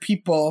 if they're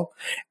people,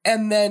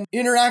 and then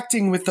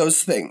interacting with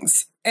those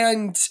things.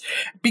 And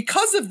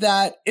because of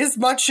that, as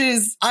much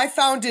as I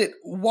found it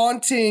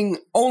wanting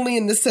only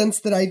in the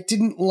sense that I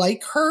didn't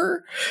like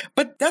her,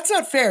 but that's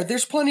not fair.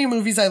 There's plenty of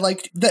movies I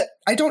liked that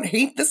I don't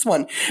hate this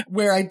one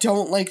where I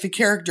don't like the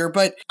character,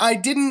 but I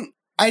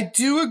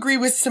do agree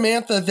with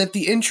Samantha that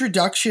the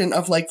introduction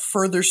of like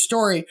further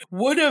story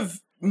would have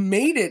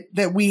made it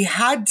that we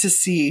had to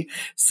see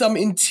some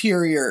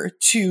interior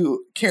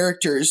to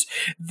characters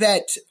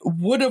that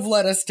would have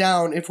let us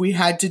down if we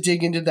had to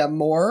dig into them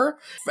more.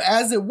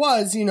 As it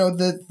was, you know,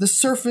 the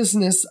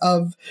surfaceness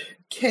of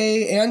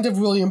Kay and of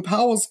William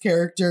Powell's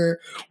character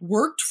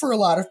worked for a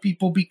lot of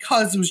people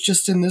because it was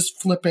just in this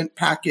flippant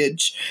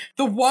package.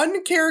 The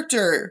one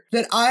character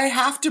that I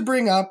have to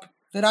bring up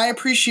that I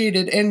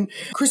appreciated, and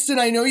Kristen,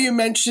 I know you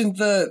mentioned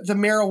the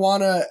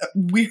marijuana,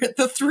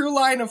 the through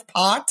line of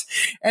pot,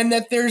 and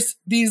that there's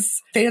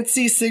these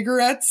fancy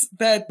cigarettes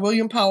that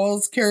William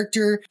Powell's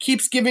character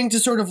keeps giving to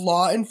sort of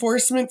law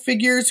enforcement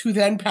figures who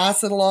then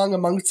pass it along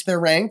amongst their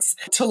ranks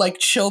to like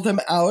chill them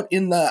out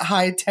in the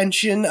high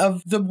tension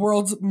of the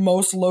world's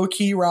most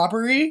low-key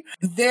robbery.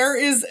 There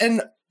is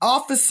an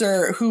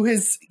officer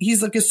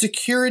he's like a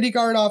security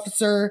guard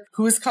officer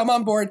who has come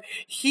on board.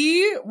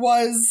 He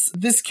was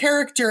this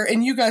character,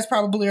 and you guys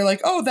probably are like,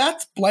 oh,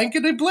 that's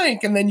blankety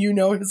blank. And then you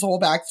know his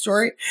whole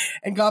backstory.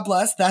 And God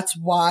bless, that's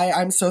why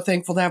I'm so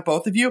thankful to have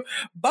both of you.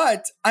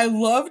 But I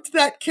loved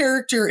that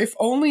character, if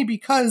only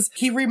because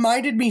he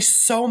reminded me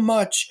so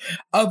much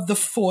of the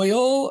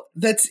foil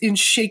that's in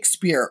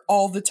Shakespeare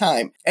all the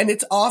time. And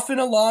it's often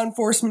a law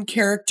enforcement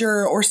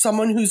character or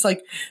someone who's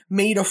like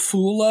made a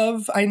fool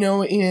of. I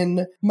know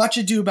in Much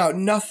Ado About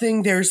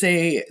Nothing, there's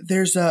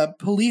a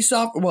police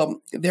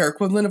their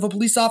equivalent of a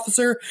police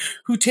officer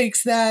who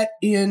takes that.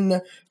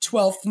 In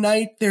Twelfth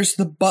Night, there's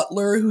the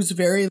butler who's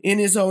very in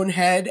his own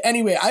head.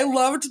 Anyway, I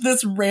loved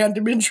this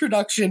random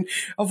introduction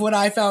of what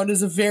I found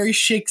as a very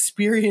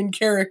Shakespearean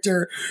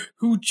character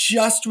who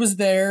just was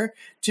there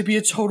to be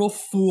a total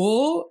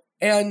fool.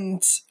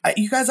 And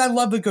you guys, I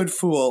love a good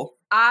fool.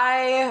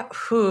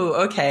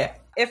 Okay.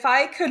 If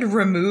I could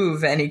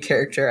remove any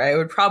character, I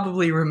would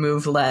probably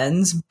remove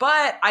Lens,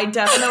 but I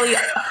definitely,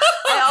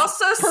 I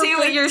also see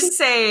what you're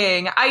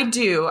saying. I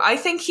do. I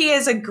think he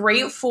is a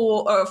great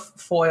fool.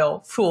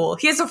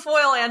 He is a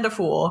foil and a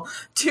fool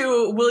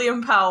to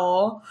William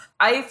Powell.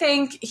 I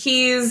think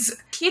he just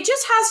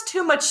has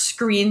too much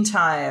screen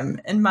time,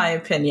 in my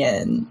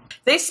opinion.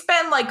 They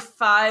spend like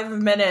 5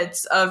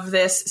 minutes of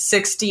this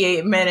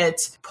 68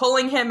 minutes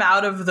pulling him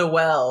out of the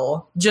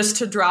well just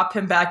to drop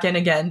him back in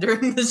again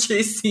during the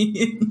chase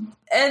scene.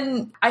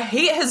 And I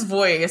hate his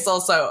voice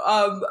also.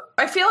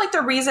 I feel like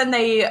the reason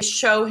they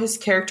show his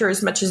character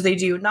as much as they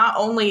do, not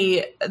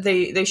only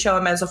they show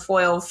him as a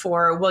foil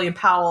for William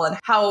Powell and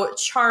how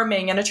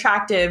charming and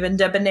attractive and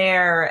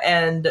debonair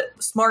and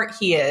smart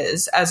he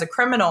is as a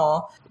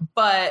criminal,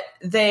 but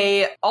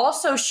they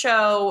also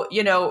show,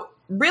 you know,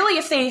 really,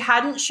 if they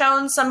hadn't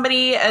shown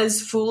somebody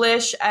as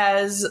foolish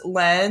as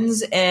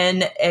Lens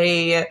in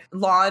a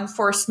law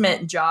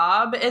enforcement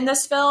job in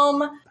this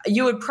film,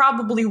 you would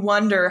probably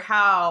wonder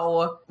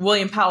how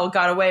William Powell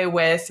got away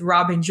with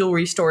robbing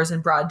jewelry stores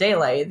in broad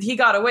daylight. He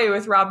got away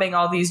with robbing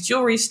all these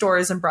jewelry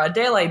stores in broad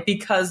daylight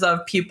because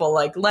of people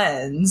like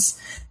Lens.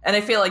 And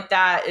I feel like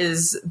that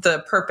is the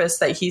purpose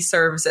that he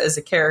serves as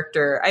a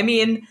character. I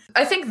mean,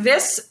 I think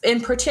this in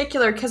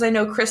particular, because I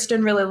know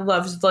Kristen really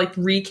loves like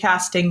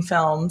recasting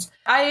films.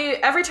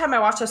 Every time I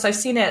watch this, I've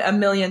seen it a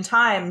million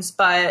times,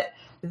 but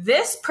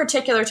this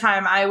particular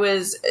time I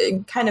was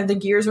kind of, the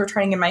gears were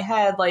turning in my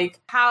head. Like,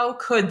 how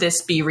could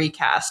this be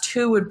recast?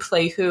 Who would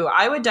play who?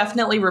 I would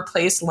definitely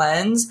replace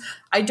Lens.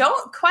 I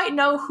don't quite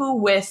know who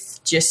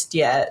with just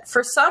yet.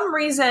 For some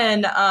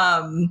reason,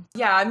 I'm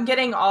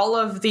getting all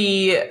of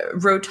the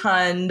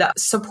rotund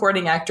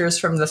supporting actors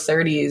from the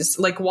 30s.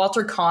 Like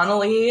Walter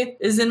Connolly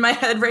is in my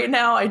head right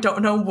now. I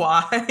don't know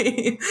why.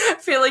 I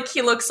feel like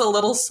he looks a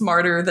little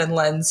smarter than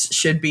Lens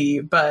should be.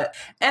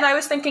 And I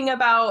was thinking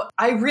about,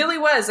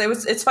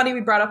 it's funny we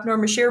brought up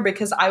Norma Shearer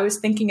because I was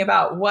thinking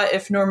about what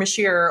if Norma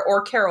Shearer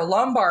or Carole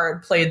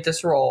Lombard played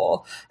this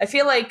role. I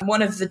feel like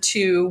one of the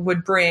two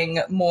would bring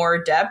more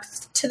depth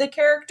to the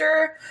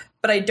character,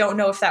 but I don't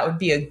know if that would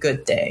be a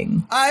good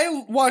thing.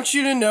 I want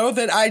you to know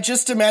that I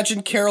just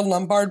imagined Carole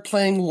Lombard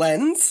playing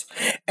Lens,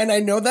 and I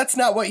know that's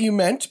not what you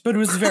meant, but it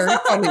was very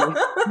funny.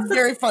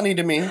 Very funny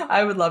to me.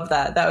 I would love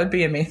that. That would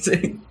be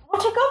amazing.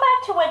 Well, to go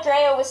back to what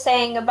Drea was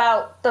saying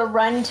about the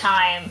runtime,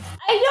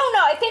 I don't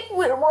know. I think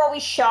we're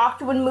always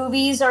shocked when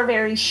movies are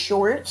very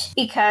short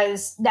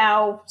because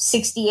now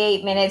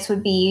 68 minutes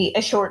would be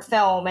a short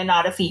film and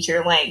not a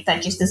feature length.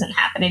 That just doesn't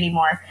happen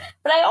anymore.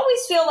 But I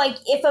always feel like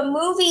if a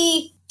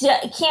movie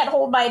can't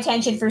hold my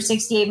attention for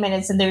 68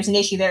 minutes, and there's an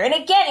issue there. And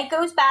again, it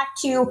goes back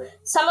to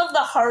some of the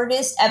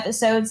hardest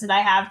episodes that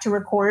I have to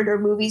record or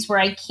movies where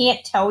I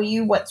can't tell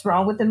you what's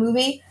wrong with the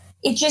movie.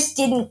 It just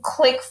didn't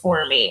click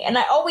for me. And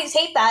I always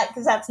hate that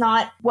because that's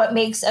not what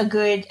makes a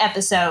good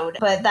episode,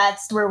 but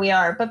that's where we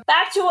are. But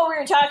back to what we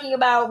were talking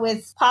about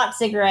with pot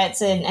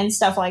cigarettes and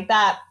stuff like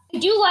that. I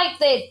do like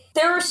that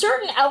there are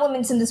certain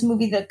elements in this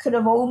movie that could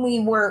have only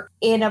worked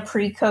in a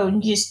pre-code,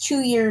 and just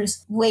 2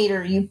 years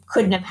later you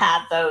couldn't have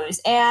had those.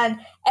 And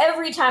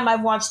every time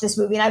I've watched this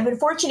movie, and I've been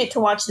fortunate to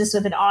watch this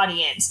with an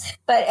audience,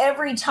 but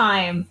every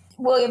time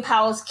William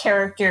Powell's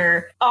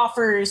character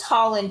offers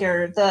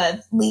Hollander,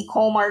 the Lee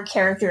Colmar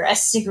character, a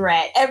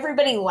cigarette,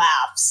 everybody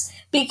laughs,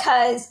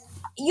 because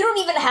you don't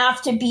even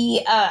have to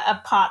be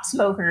a pot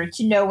smoker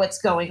to know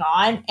what's going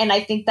on. And I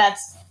think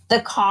that's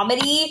the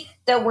comedy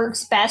that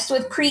works best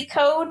with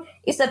pre-code,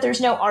 is that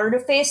there's no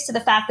artifice to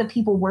the fact that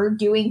people were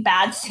doing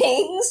bad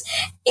things.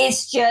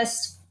 It's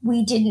just,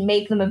 we didn't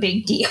make them a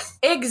big deal.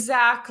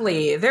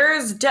 Exactly.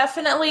 There's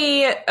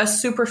definitely a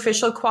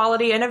superficial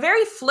quality and a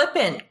very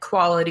flippant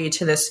quality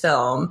to this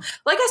film.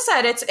 Like I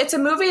said, it's a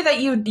movie that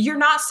you're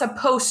not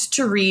supposed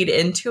to read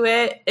into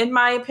it, in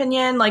my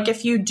opinion. Like,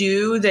 if you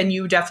do, then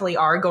you definitely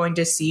are going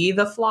to see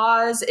the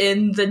flaws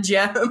in the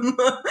gem,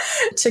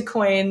 to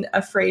coin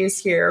a phrase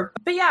here.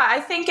 But yeah, I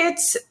think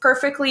it's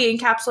perfectly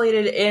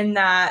encapsulated in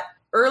that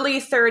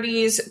early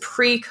 30s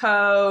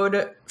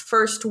pre-code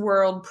first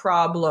world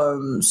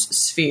problems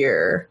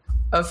sphere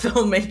of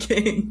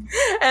filmmaking.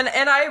 And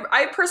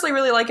I personally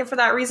really like it for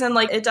that reason.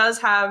 Like, it does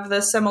have the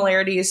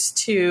similarities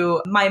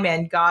to My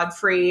Man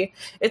Godfrey.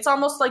 It's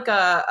almost like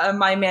a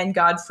My Man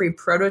Godfrey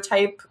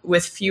prototype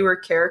with fewer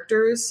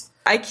characters.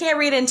 I can't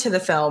read into the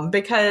film,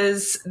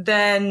 because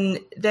then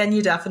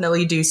you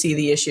definitely do see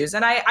the issues.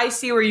 And I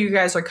see where you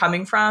guys are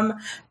coming from.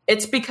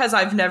 It's because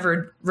I've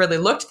never really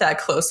looked that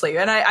closely.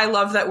 And I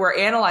love that we're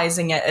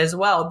analyzing it as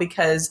well,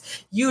 because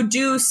you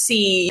do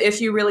see, if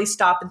you really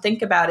stop and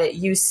think about it,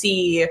 you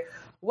see,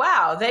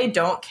 wow, they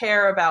don't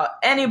care about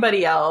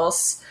anybody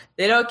else.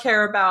 They don't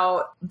care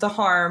about the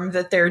harm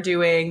that they're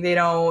doing. They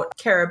don't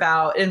care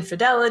about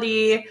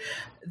infidelity.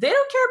 They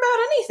don't care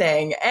about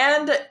anything.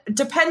 And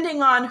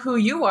depending on who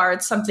you are,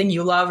 it's something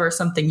you love or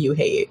something you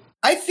hate.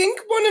 I think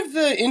one of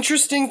the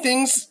interesting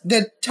things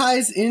that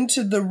ties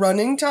into the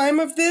running time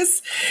of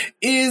this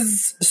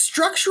is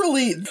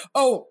structurally.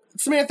 Oh,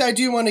 Samantha, I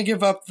do want to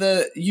give up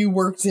you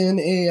worked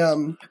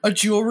in a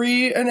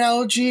jewelry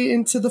analogy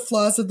into the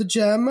flaws of the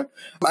gem.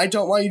 I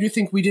don't want you to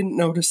think we didn't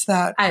notice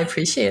that. I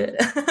appreciate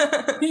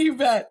it. You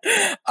bet.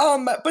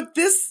 But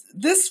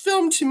this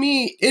film, to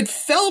me, it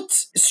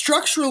felt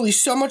structurally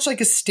so much like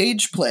a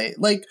stage play.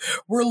 Like,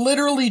 we're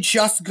literally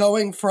just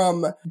going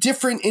from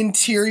different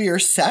interior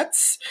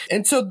sets.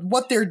 And so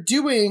what they're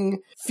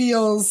doing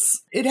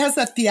it has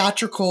that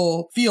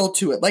theatrical feel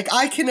to it. Like,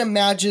 I can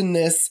imagine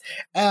this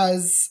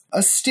as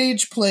a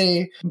stage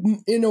play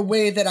in a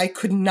way that I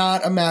could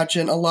not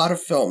imagine a lot of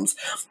films.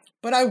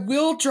 But I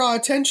will draw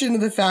attention to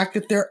the fact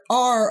that there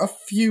are a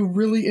few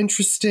really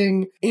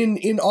interesting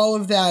in all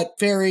of that,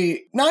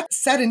 very, not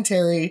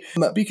sedentary,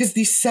 because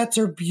these sets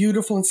are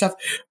beautiful and stuff,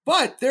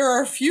 but there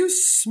are a few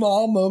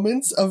small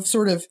moments of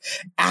sort of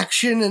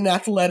action and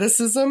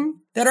athleticism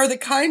that are the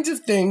kinds of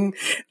thing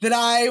that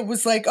I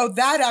was like, oh,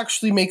 that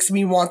actually makes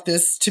me want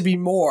this to be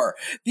more.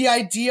 The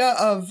idea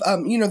of,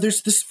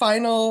 there's this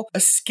final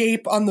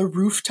escape on the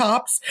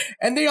rooftops,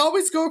 and they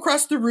always go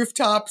across the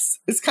rooftops.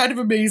 It's kind of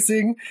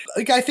amazing.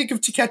 Like, I think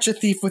of To Catch a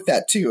Thief with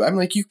that too. I'm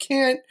like, you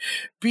can't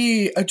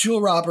be a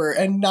jewel robber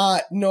and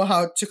not know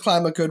how to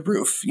climb a good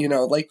roof,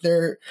 like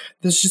there's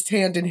just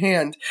hand in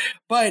hand.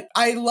 But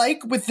I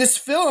like with this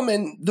film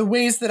and the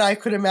ways that I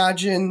could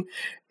imagine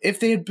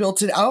if they had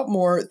built it out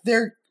more,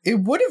 it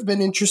would have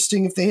been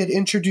interesting if they had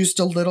introduced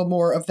a little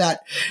more of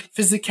that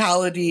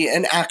physicality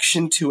and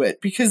action to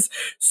it, because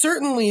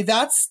certainly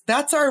that's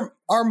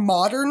our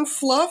modern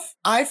fluff,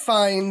 I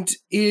find,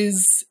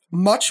 is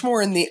much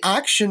more in the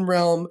action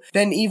realm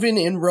than even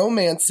in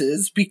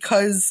romances,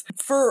 because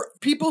for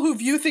people who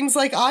view things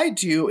like I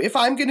do, if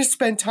I'm going to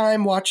spend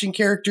time watching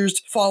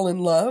characters fall in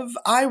love,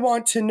 I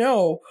want to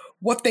know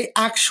what they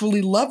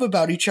actually love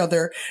about each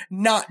other,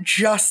 not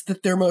just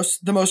that they're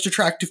the most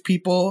attractive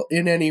people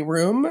in any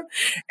room.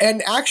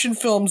 And action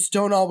films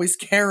don't always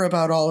care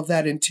about all of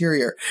that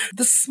interior.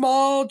 The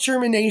small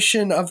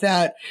germination of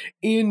that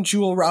in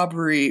Jewel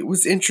Robbery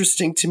was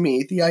interesting to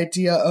me. The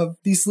idea of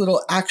these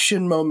little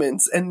action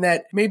moments, and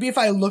that maybe if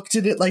I looked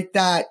at it like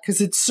that, because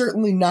it's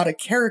certainly not a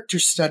character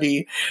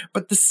study,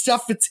 but the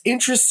stuff it's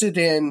interested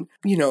in,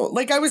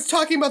 like I was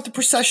talking about the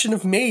Procession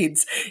of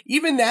Maids,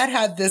 even that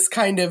had this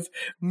kind of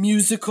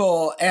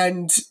musical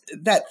and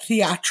that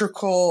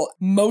theatrical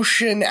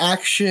motion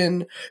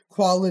action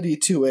quality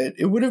to it.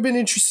 It would have been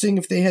interesting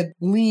if they had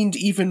leaned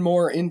even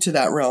more into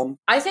that realm.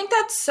 I think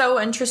that's so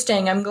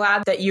interesting. I'm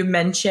glad that you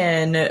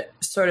mention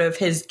sort of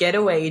his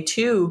getaway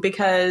too,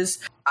 because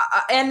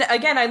and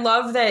again, I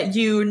love that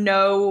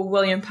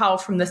William Powell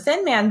from The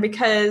Thin Man,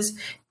 because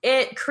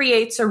it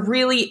creates a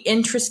really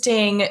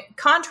interesting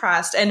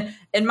contrast. And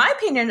in my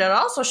opinion, it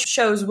also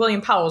shows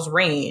William Powell's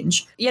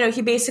range.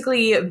 He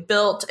basically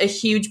built a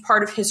huge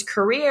part of his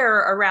career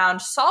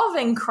around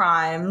solving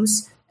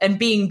crimes and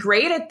being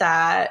great at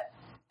that.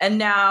 And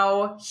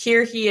now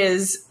here he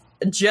is,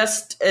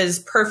 just as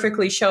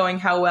perfectly showing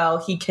how well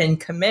he can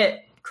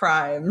commit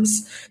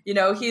crimes. You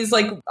know, he's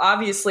like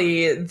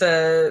obviously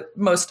the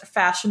most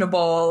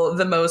fashionable,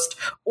 the most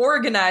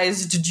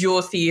organized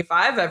jewel thief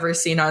I've ever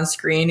seen on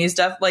screen. He's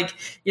like,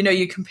 you know,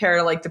 you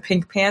compare like the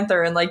Pink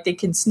Panther and like they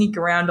can sneak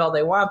around all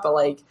they want, but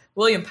like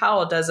William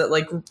Powell does it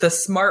like the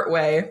smart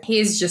way.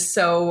 He's just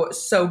so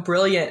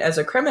brilliant as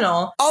a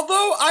criminal.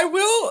 Although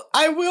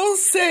I will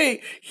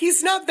say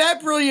he's not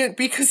that brilliant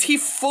because he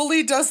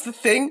fully does the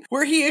thing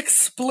where he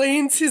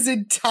explains his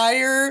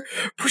entire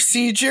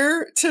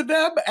procedure to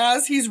them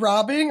as he's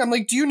robbing. I'm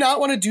like, do you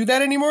not want to do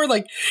that anymore?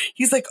 Like,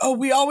 he's like, oh,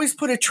 we always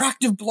put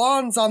attractive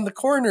blondes on the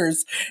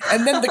corners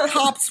and then the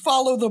cops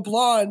follow the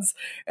blondes.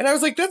 And I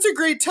was like, that's a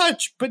great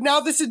touch. But now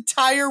this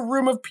entire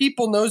room of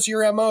people knows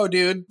your MO,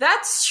 dude.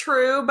 That's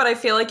true, but I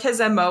feel like his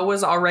MO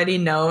was already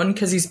known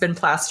because he's been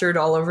plastered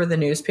all over the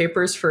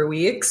newspapers for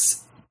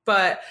weeks.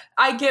 But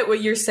I get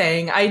what you're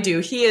saying. I do.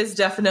 He is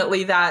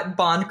definitely that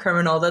Bond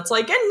criminal that's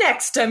like, and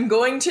next I'm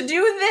going to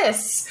do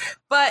this.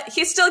 But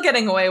he's still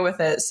getting away with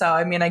it. So,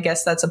 I mean, I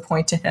guess that's a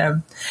point to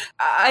him.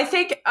 I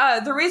think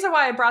the reason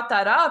why I brought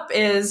that up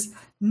is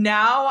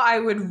now I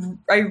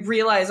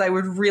realize I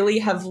would really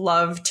have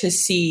loved to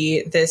see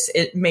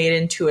it made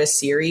into a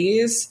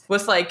series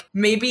with like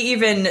maybe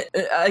even,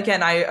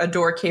 again, I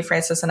adore Kay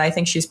Francis and I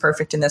think she's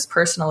perfect in this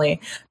personally,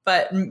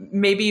 but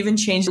maybe even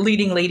change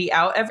leading lady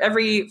out of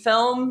every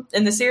film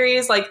in the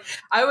series. Like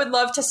I would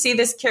love to see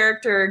this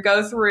character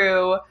go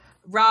through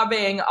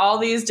robbing all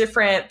these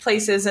different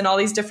places in all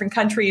these different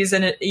countries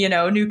and, you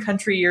know, new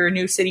country or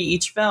new city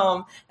each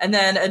film, and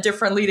then a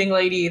different leading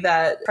lady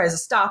that tries to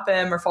stop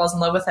him or falls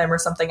in love with him or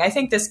something. I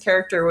think this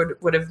character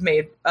would have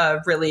made a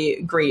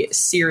really great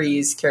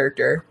series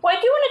character. Well, I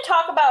do want to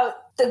talk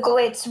about the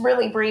glitz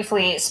really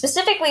briefly,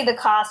 specifically the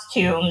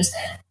costumes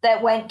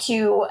that went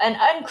to an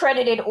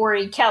uncredited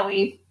Ori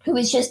Kelly, who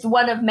is just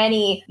one of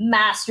many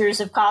masters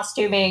of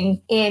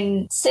costuming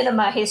in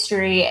cinema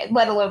history,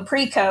 let alone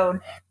pre-code.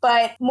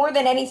 But more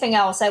than anything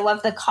else, I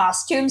love the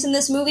costumes in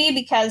this movie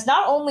because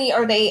not only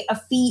are they a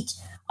feat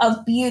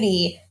of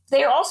beauty,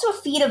 they are also a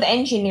feat of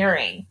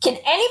engineering. Can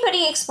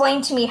anybody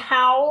explain to me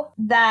how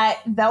that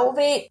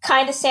velvet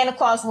kind of Santa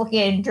Claus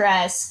looking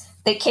dress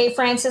that Kay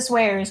Francis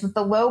wears with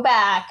the low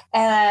back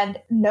and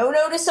no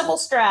noticeable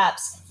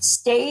straps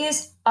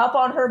stays up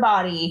on her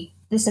body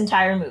this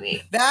entire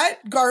movie? That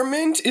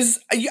garment is,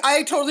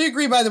 I totally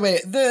agree, by the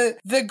way.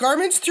 The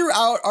garments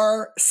throughout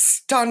are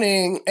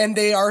stunning and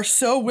they are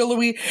so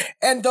willowy.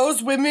 And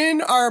those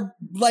women are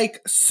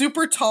like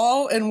super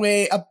tall and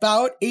weigh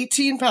about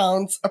 18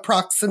 pounds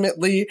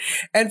approximately.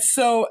 And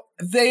so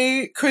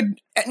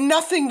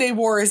nothing they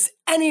wore is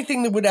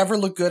anything that would ever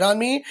look good on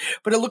me,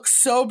 but it looks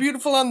so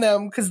beautiful on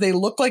them because they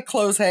look like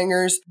clothes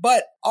hangers,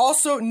 but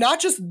also not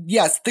just,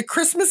 yes, the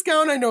Christmas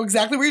gown, I know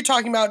exactly what you're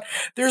talking about.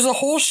 There's a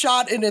whole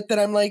shot in it that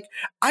I'm like,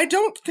 I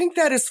don't think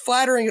that is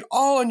flattering at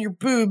all on your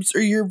boobs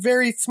or your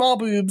very small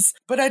boobs,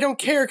 but I don't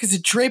care because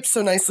it drapes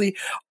so nicely.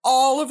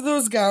 All of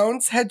those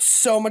gowns had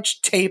so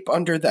much tape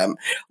under them.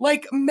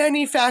 Like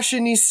many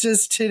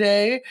fashionistas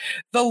today,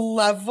 the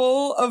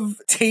level of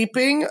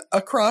taping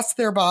across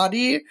their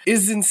body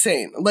is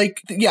insane.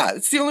 Like, yeah,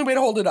 it's the only way to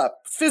hold it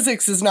up.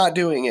 Physics is not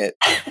doing it.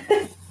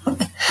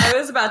 I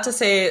was about to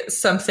say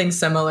something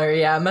similar.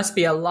 Yeah, it must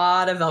be a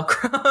lot of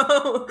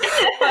Velcro.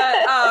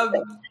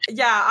 But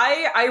yeah,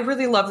 I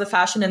really love the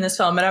fashion in this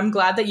film, and I'm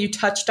glad that you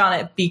touched on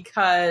it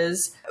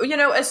because, you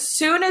know, as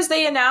soon as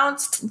they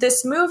announced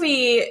this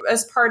movie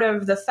as part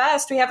of the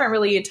fest, we haven't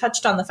really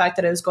touched on the fact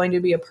that it was going to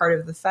be a part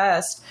of the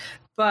fest.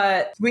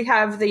 But we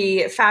have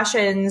the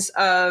fashions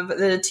of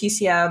the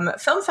TCM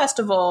Film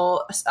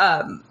Festival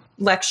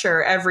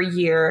lecture every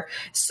year.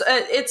 So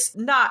it's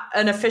not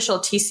an official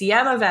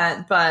TCM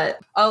event, but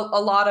a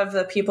lot of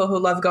the people who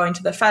love going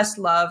to the fest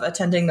love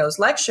attending those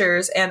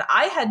lectures. And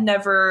I had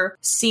never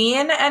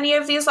seen any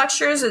of these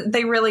lectures.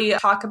 They really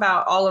talk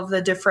about all of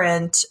the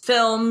different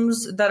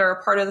films that are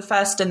a part of the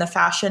fest and the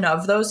fashion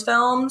of those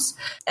films.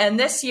 And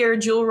this year,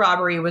 Jewel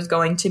Robbery was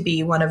going to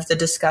be one of the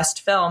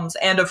discussed films.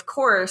 And of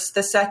course,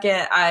 the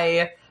second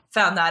I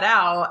found that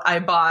out, I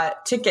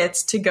bought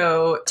tickets to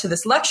go to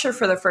this lecture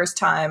for the first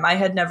time. I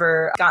had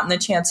never gotten the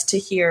chance to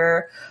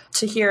hear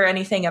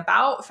anything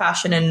about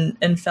fashion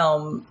and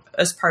film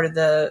as part of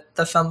the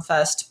film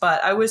fest, but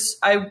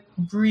I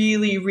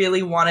really,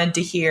 really wanted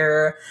to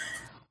hear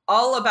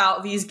all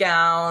about these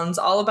gowns,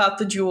 all about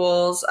the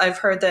jewels. I've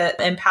heard that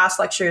in past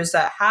lectures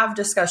that have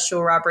discussed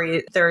Jewel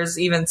Robbery, there's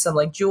even some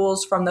like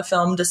jewels from the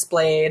film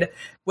displayed,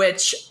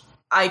 which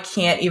I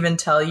can't even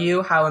tell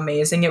you how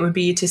amazing it would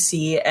be to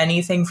see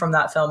anything from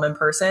that film in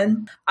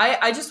person.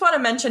 I just want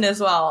to mention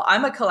as well,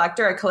 I'm a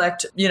collector. I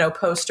collect,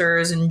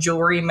 posters and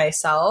jewelry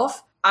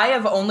myself. I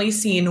have only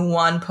seen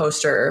one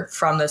poster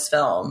from this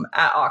film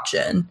at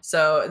auction.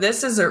 So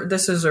this is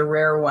a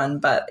rare one,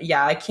 but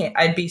yeah,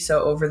 I'd be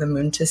so over the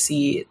moon to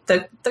see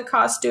the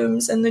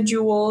costumes and the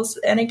jewels,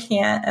 and I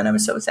can't, and I'm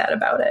so sad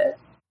about it.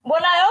 Well,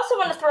 I also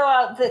want to throw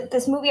out that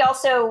this movie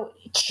also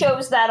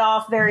shows that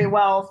off very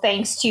well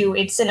thanks to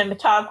its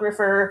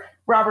cinematographer,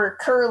 Robert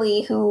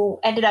Curley, who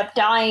ended up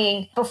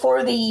dying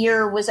before the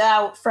year was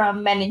out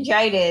from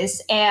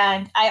meningitis.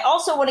 And I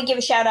also want to give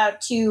a shout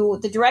out to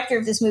the director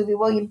of this movie,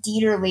 William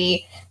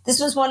Dieterle. This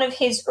was one of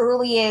his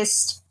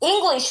earliest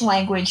English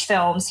language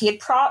films. He had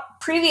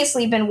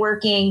previously been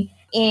working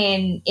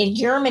in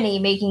Germany,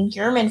 making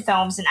German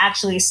films, and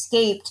actually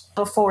escaped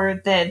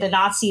before the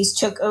Nazis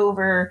took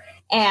over,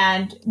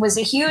 and was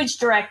a huge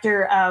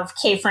director of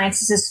Kay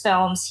Francis's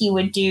films. He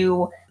would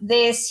do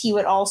this. He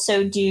would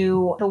also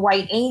do The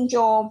White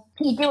Angel.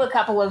 He'd do a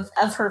couple of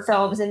her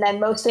films, and then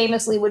most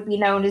famously would be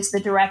known as the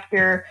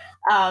director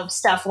of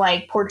stuff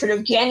like Portrait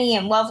of Jenny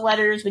and Love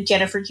Letters with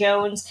Jennifer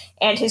Jones.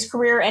 And his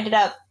career ended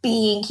up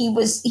being, he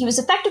was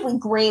effectively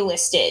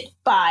graylisted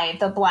by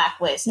the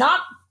Blacklist.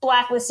 Not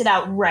blacklisted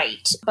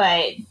outright,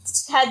 but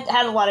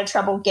had a lot of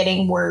trouble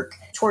getting work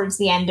towards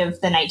the end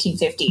of the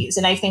 1950s.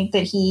 And I think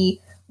that he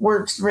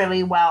works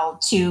really well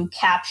to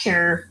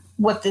capture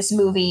what this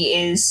movie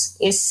is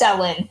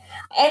selling.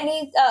 And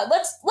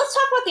let's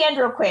talk about the end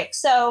real quick.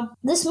 So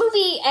this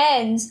movie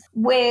ends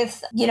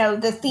with,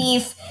 the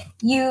thief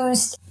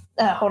used.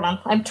 Hold on,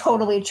 I'm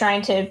totally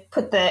trying to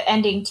put the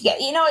ending together.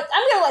 You know what?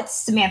 I'm going to let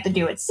Samantha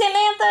do it.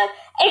 Samantha,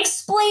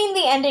 explain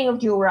the ending of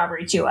Jewel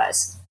Robbery to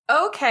us.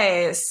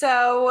 Okay,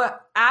 so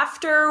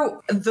after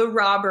the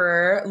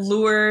robber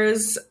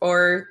lures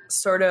or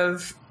sort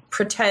of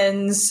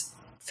pretends,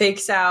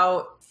 fakes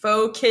out,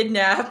 faux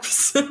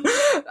kidnaps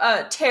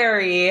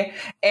Terry,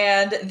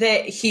 and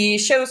that he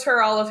shows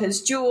her all of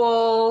his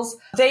jewels.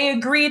 They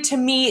agree to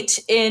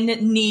meet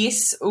in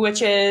Nice,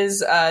 which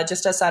is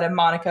just outside of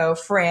Monaco,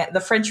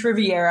 the French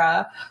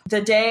Riviera, the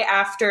day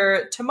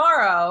after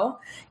tomorrow.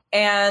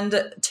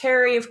 And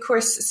Terry, of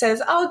course,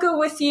 says, I'll go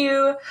with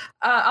you.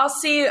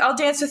 I'll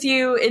dance with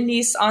you in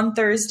Nice on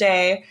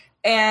Thursday.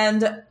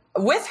 And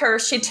with her,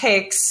 she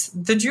takes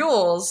the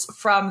jewels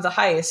from the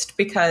heist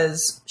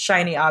because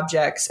shiny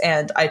objects,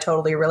 and I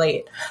totally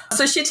relate.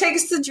 So she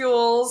takes the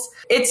jewels.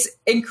 It's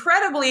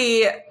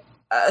incredibly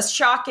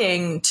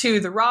shocking to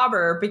the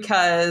robber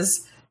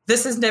because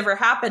this has never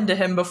happened to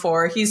him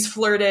before. He's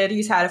flirted.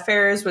 He's had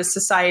affairs with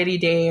society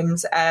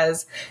dames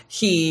as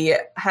he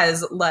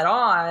has let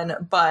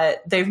on,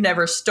 but they've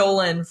never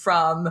stolen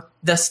from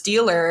the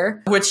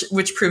stealer,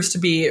 which proves to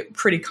be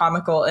pretty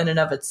comical in and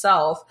of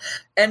itself.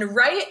 And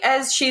right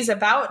as she's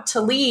about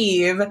to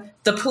leave,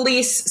 the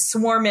police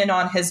swarm in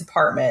on his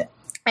apartment.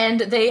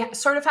 And they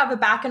sort of have a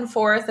back and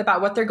forth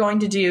about what they're going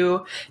to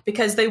do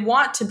because they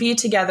want to be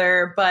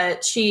together,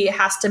 but she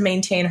has to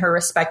maintain her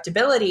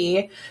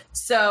respectability.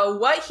 So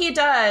what he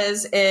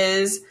does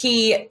is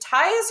he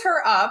ties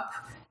her up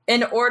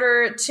in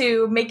order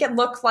to make it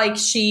look like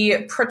she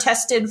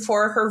protested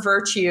for her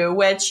virtue,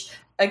 which,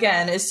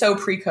 again, is so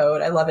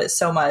pre-code. I love it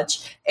so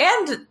much.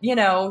 And,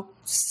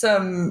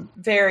 some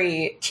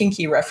very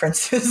kinky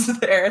references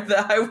there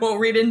that I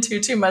won't read into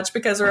too much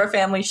because we're a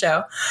family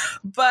show.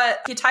 But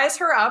he ties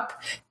her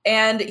up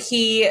and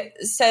he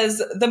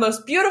says the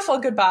most beautiful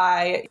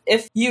goodbye.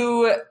 If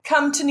you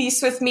come to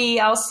Nice with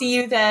me, I'll see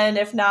you then.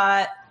 If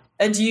not,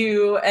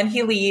 adieu. And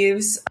he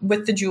leaves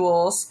with the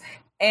jewels.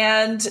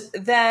 And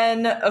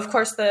then, of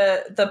course,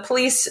 the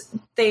police,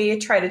 they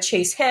try to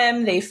chase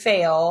him. They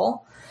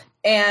fail.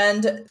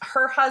 And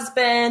her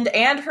husband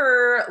and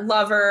her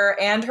lover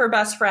and her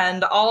best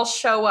friend all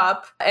show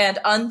up and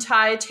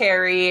untie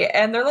Terry.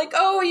 And they're like,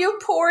 oh, you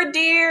poor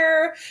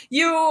dear.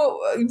 You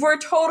were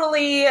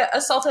totally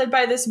assaulted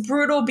by this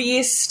brutal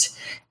beast.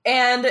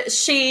 And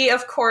she,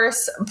 of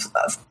course,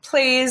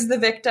 plays the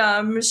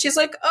victim. She's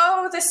like,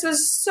 oh, this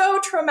was so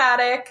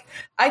traumatic.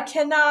 I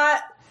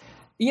cannot,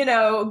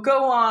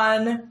 go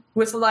on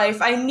with life.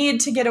 I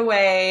need to get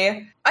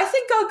away. I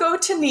think I'll go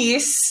to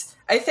Nice.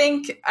 I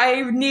think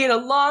I need a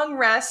long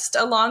rest,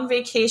 a long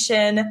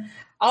vacation.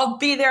 I'll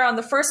be there on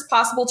the first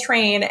possible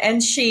train.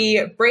 And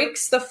she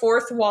breaks the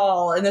fourth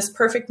wall in this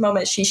perfect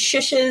moment. She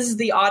shushes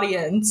the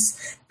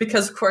audience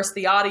because, of course,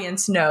 the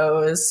audience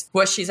knows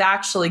what she's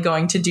actually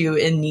going to do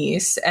in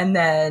Nice. And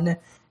then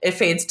it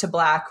fades to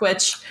black,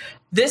 which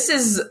this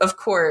is, of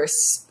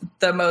course,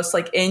 the most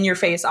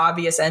in-your-face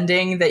obvious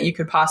ending that you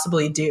could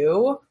possibly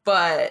do.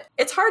 But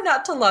it's hard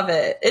not to love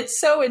it. It's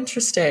so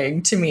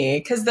interesting to me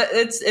because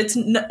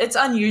it's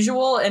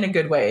unusual in a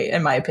good way,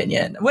 in my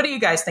opinion. What do you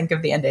guys think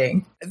of the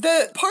ending?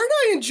 The part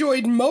I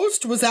enjoyed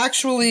most was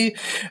actually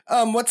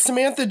what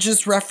Samantha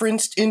just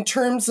referenced in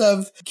terms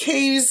of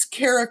Kay's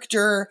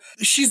character.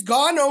 She's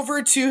gone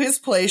over to his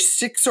place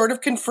to sort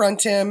of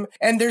confront him,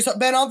 and there's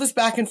been all this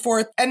back and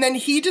forth. And then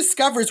he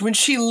discovers when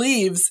she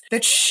leaves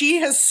that she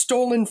has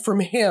stolen from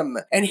him,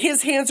 and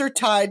his hands are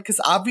tied because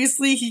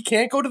obviously he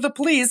can't go to the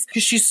police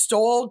because she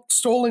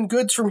stolen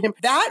goods from him.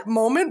 That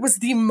moment was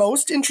the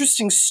most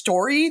interesting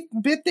story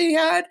bit they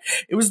had.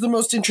 It was the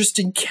most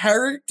interesting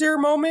character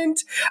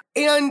moment.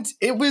 And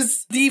it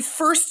was the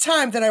first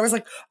time that I was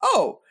like,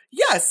 oh,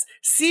 Yes,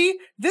 see,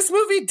 this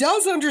movie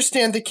does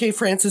understand that Kay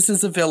Francis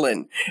is a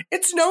villain.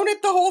 It's known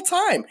it the whole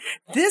time.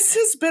 This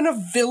has been a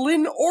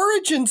villain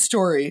origin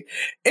story.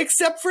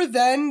 Except for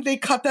then, they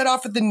cut that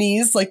off at the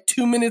knees like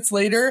 2 minutes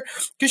later,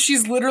 because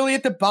she's literally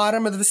at the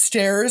bottom of the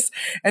stairs,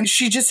 and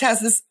she just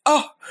has this,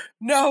 oh,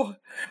 no,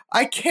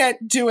 I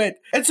can't do it.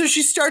 And so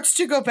she starts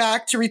to go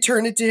back to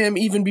return it to him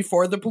even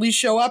before the police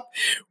show up,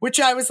 which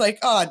I was like,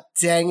 oh,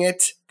 dang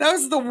it. That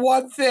was the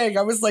one thing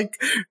I was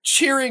like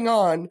cheering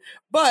on.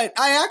 But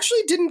I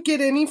actually didn't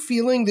get any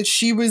feeling that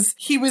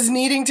he was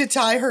needing to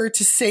tie her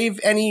to save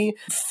any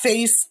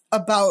face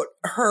about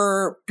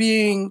her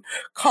being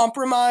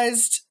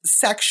compromised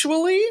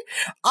sexually.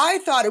 I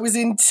thought it was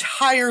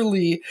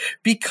entirely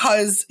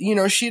because, you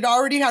know, she'd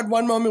already had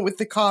one moment with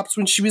the cops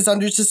when she was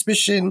under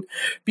suspicion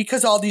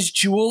because all these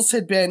jewels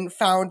had been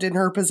found in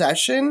her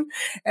possession.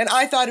 And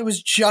I thought it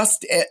was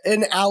just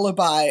an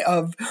alibi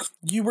of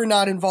you were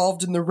not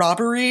involved in the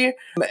robbery.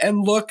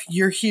 And look,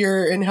 you're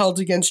here and held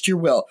against your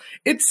will.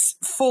 It's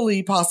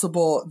fully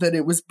possible that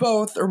it was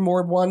both or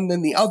more one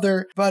than the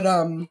other. But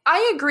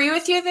I agree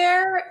with you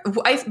there.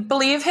 I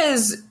believe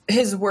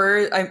his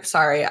word. I'm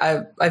sorry.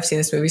 I've seen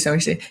this movie so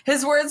much.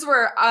 His words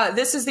were,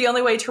 "This is the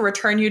only way to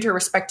return you to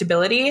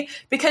respectability,"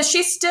 because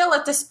she's still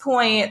at this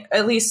point,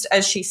 at least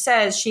as she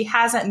says, she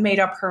hasn't made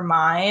up her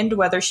mind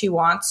whether she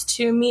wants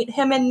to meet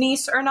him in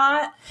Nice or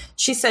not.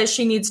 She says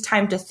she needs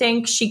time to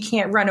think. She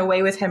can't run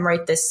away with him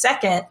right this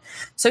second.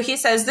 So he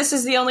says, "This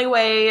is the only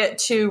way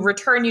to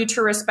return you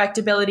to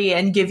respectability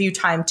and give you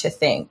time to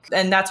think."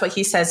 And that's what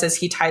he says as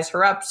he ties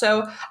her up.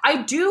 So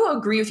I do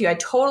agree with you. I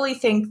totally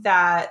think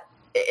that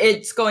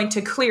it's going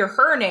to clear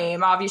her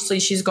name. Obviously,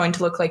 she's going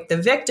to look like the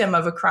victim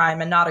of a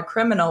crime and not a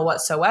criminal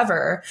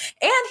whatsoever.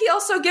 And he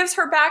also gives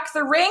her back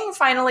the ring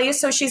finally,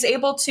 so she's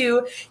able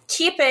to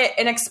keep it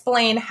and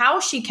explain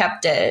how she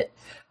kept it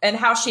and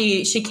how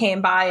she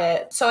came by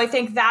it. So I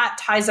think that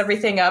ties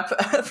everything up,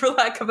 for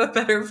lack of a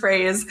better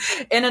phrase,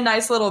 in a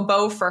nice little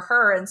bow for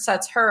her and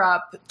sets her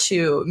up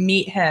to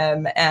meet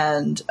him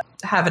and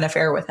have an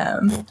affair with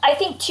him. I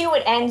think, too,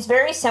 it ends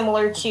very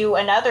similar to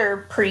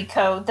another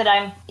pre-code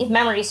that if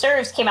memory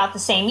serves, came out the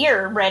same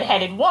year,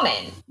 Red-Headed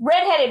Woman.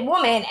 Red-Headed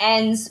Woman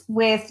ends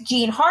with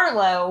Jean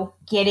Harlow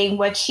getting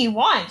what she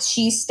wants.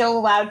 She's still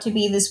allowed to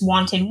be this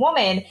wanted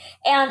woman.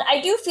 And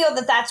I do feel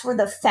that that's where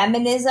the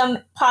feminist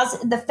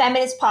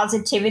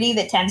positivity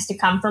that tends to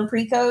come from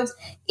pre-codes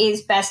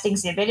is best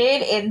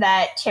exhibited, in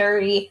that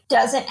Terry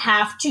doesn't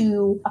have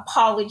to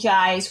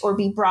apologize or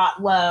be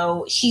brought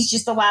low. She's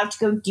just allowed to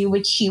go do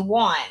what she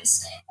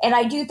wants. And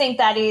I do think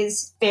that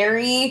is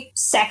very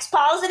sex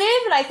positive,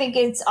 and I think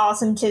it's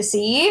awesome to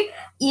see,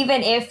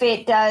 even if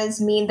it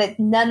does mean that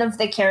none of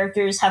the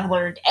characters have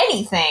learned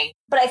anything.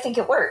 But I think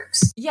it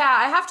works. Yeah,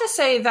 I have to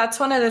say that's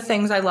one of the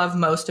things I love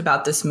most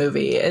about this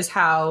movie is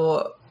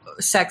how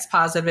sex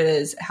positive it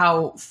is,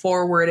 how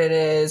forward it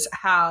is,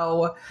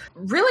 how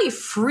really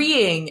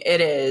freeing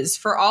it is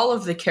for all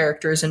of the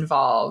characters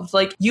involved.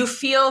 Like, you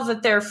feel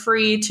that they're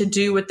free to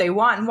do what they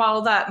want. And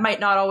while that might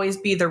not always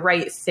be the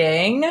right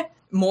thing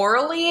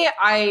morally,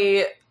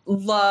 I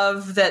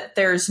love that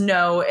there's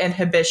no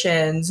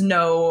inhibitions,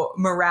 no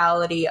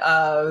morality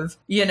of,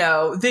 you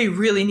know, they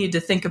really need to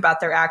think about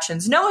their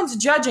actions. No one's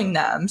judging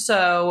them.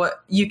 So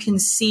you can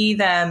see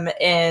them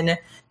in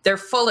their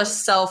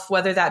fullest self,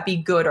 whether that be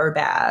good or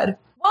bad.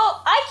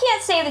 Well, I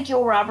can't say that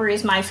Jewel Robbery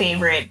is my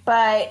favorite,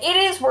 but it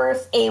is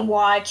worth a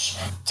watch.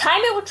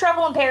 Time it with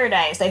Trouble in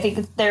Paradise. I think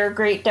that they're a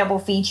great double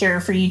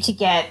feature for you to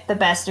get the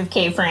best of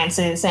Kay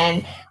Francis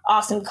and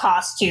awesome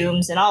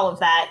costumes and all of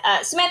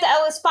that. Samantha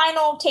Ellis,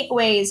 final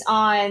takeaways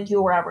on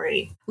Jewel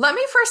Robbery. Let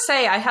me first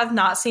say I have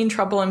not seen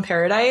Trouble in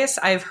Paradise.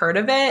 I've heard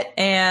of it,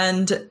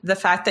 and the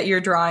fact that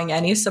you're drawing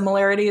any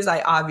similarities,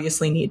 I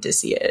obviously need to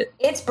see it.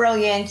 It's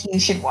brilliant. You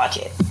should watch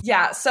it.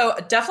 Yeah, so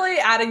definitely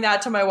adding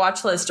that to my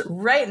watch list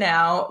right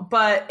now.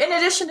 But in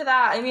addition to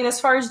that, I mean, as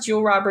far as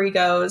Jewel Robbery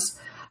goes,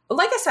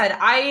 like I said,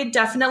 I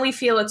definitely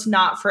feel it's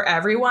not for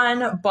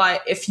everyone,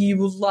 but if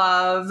you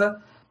love,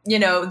 you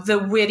know, the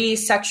witty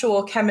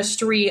sexual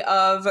chemistry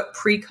of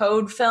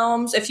pre-code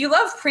films, if you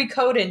love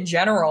pre-code in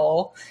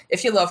general,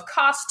 if you love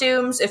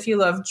costumes, if you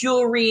love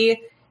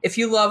jewelry, if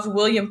you love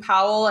William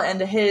Powell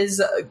and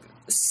his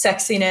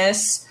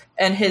sexiness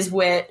and his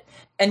wit,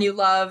 and you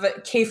love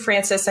Kay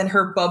Francis and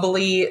her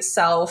bubbly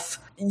self,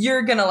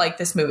 you're gonna like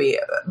this movie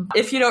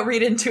if you don't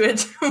read into it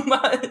too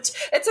much.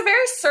 It's a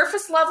very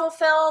surface level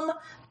film,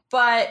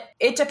 but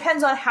it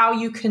depends on how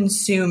you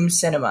consume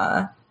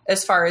cinema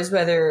as far as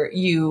whether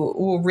you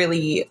will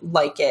really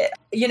like it.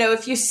 You know,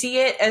 if you see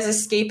it as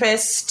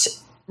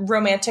escapist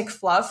romantic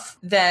fluff,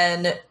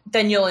 then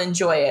you'll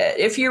enjoy it.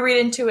 If you read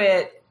into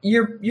it,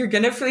 you're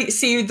gonna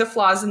see the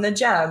flaws in the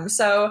gem.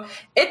 So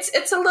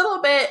it's a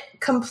little bit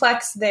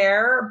complex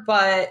there,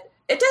 but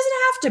it doesn't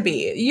have to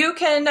be. You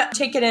can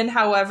take it in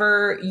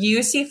however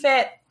you see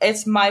fit.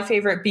 It's my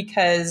favorite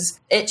because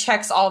it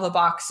checks all the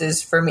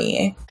boxes for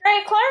me. All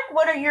right, Clark,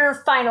 what are your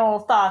final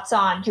thoughts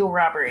on Jewel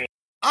Robbery?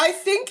 I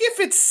think if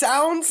it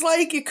sounds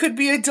like it could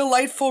be a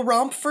delightful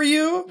romp for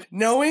you,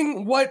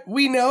 knowing what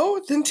we know,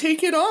 then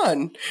take it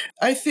on.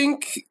 I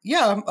think,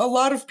 yeah, a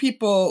lot of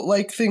people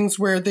like things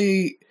where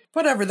they,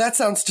 whatever, that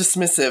sounds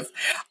dismissive.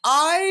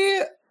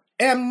 I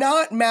am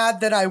not mad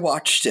that I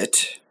watched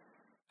it.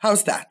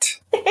 How's that?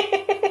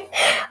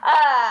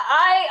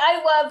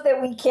 I love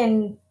that we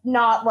can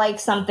not like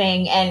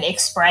something and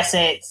express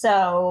it.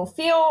 So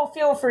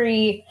feel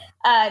free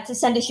to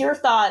send us your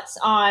thoughts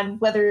on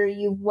whether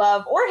you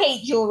love or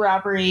hate Jewel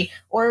Robbery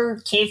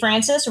or Kay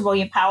Francis or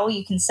William Powell.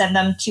 You can send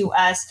them to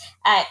us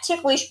at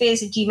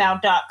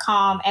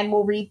ticklishbiz@gmail.com and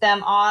we'll read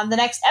them on the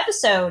next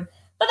episode.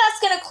 But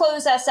that's going to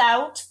close us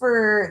out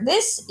for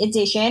this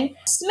edition.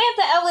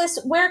 Samantha Ellis,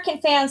 where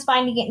can fans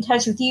find and get in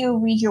touch with you,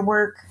 read your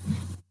work,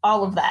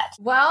 all of that?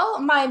 Well,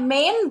 my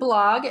main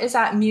blog is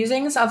at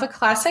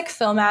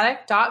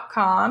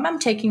musingsofaClassicFilmaddict.com. I'm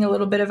taking a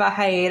little bit of a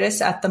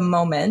hiatus at the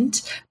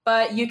moment,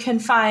 but you can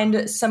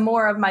find some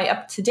more of my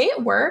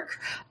up-to-date work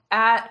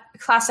at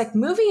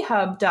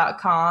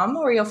classicmoviehub.com,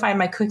 where you'll find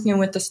my Cooking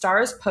with the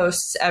Stars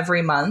posts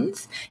every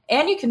month.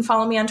 And you can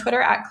follow me on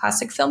Twitter at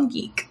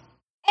ClassicFilmGeek.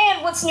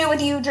 And what's new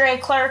with you, Drea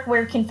Clark?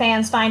 Where can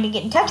fans find and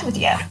get in touch with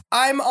you?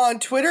 I'm on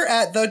Twitter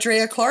at the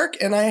Drea Clark,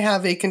 and I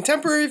have a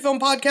contemporary film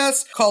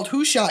podcast called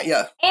Who Shot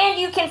Ya? And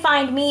you can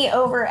find me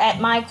over at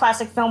my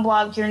classic film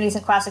blog,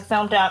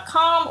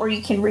 journeysinclassicfilm.com, or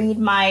you can read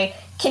my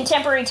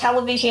contemporary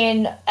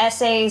television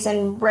essays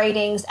and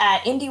writings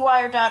at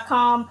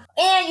IndieWire.com.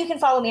 And you can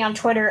follow me on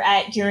Twitter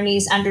at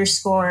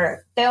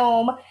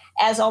journeys_film.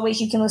 As always,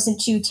 you can listen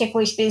to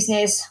Ticklish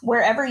Business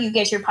wherever you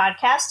get your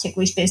podcasts,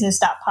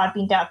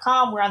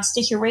 ticklishbusiness.podbean.com. We're on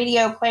Stitcher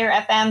Radio, Player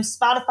FM,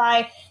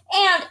 Spotify,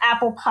 and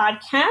Apple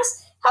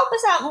Podcasts. Help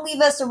us out and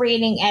leave us a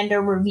rating and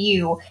a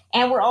review.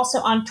 And we're also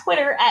on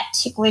Twitter at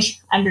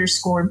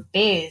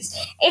ticklish_biz.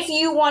 If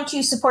you want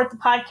to support the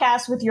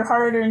podcast with your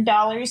hard-earned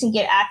dollars and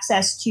get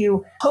access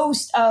to a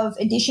host of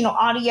additional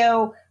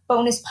audio,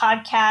 bonus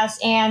podcasts,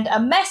 and a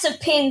mess of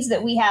pins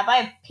that we have. I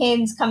have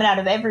pins coming out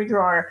of every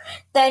drawer.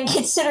 Then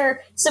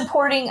consider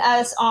supporting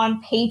us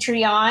on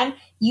Patreon.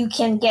 You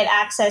can get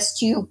access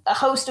to a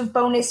host of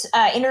bonus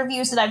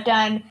interviews that I've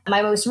done.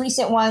 My most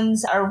recent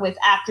ones are with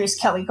actress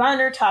Kelly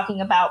Garner talking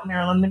about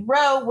Marilyn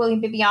Monroe.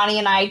 William Bibiani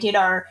and I did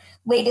our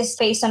latest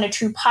Based on a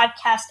True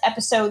podcast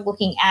episode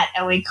looking at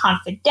LA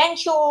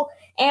Confidential.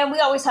 And we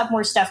always have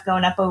more stuff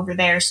going up over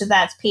there. So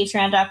that's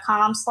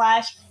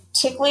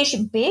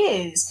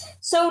patreon.com/ticklishbiz.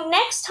 So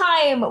next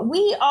time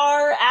we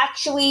are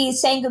actually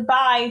saying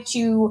goodbye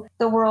to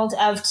the world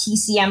of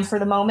TCM for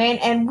the moment,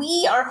 and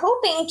we are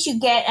hoping to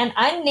get an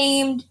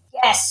unnamed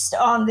guest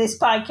on this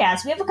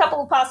podcast. We have a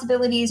couple of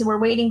possibilities, and we're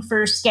waiting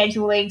for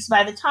scheduling. So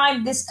by the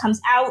time this comes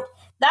out,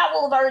 that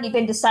will have already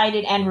been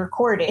decided and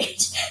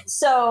recorded.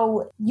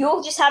 So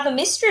you'll just have a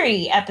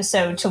mystery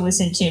episode to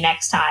listen to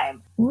next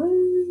time.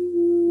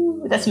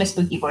 Woo! That's my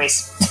spooky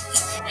voice.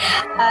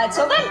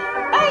 Till then,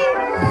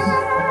 bye!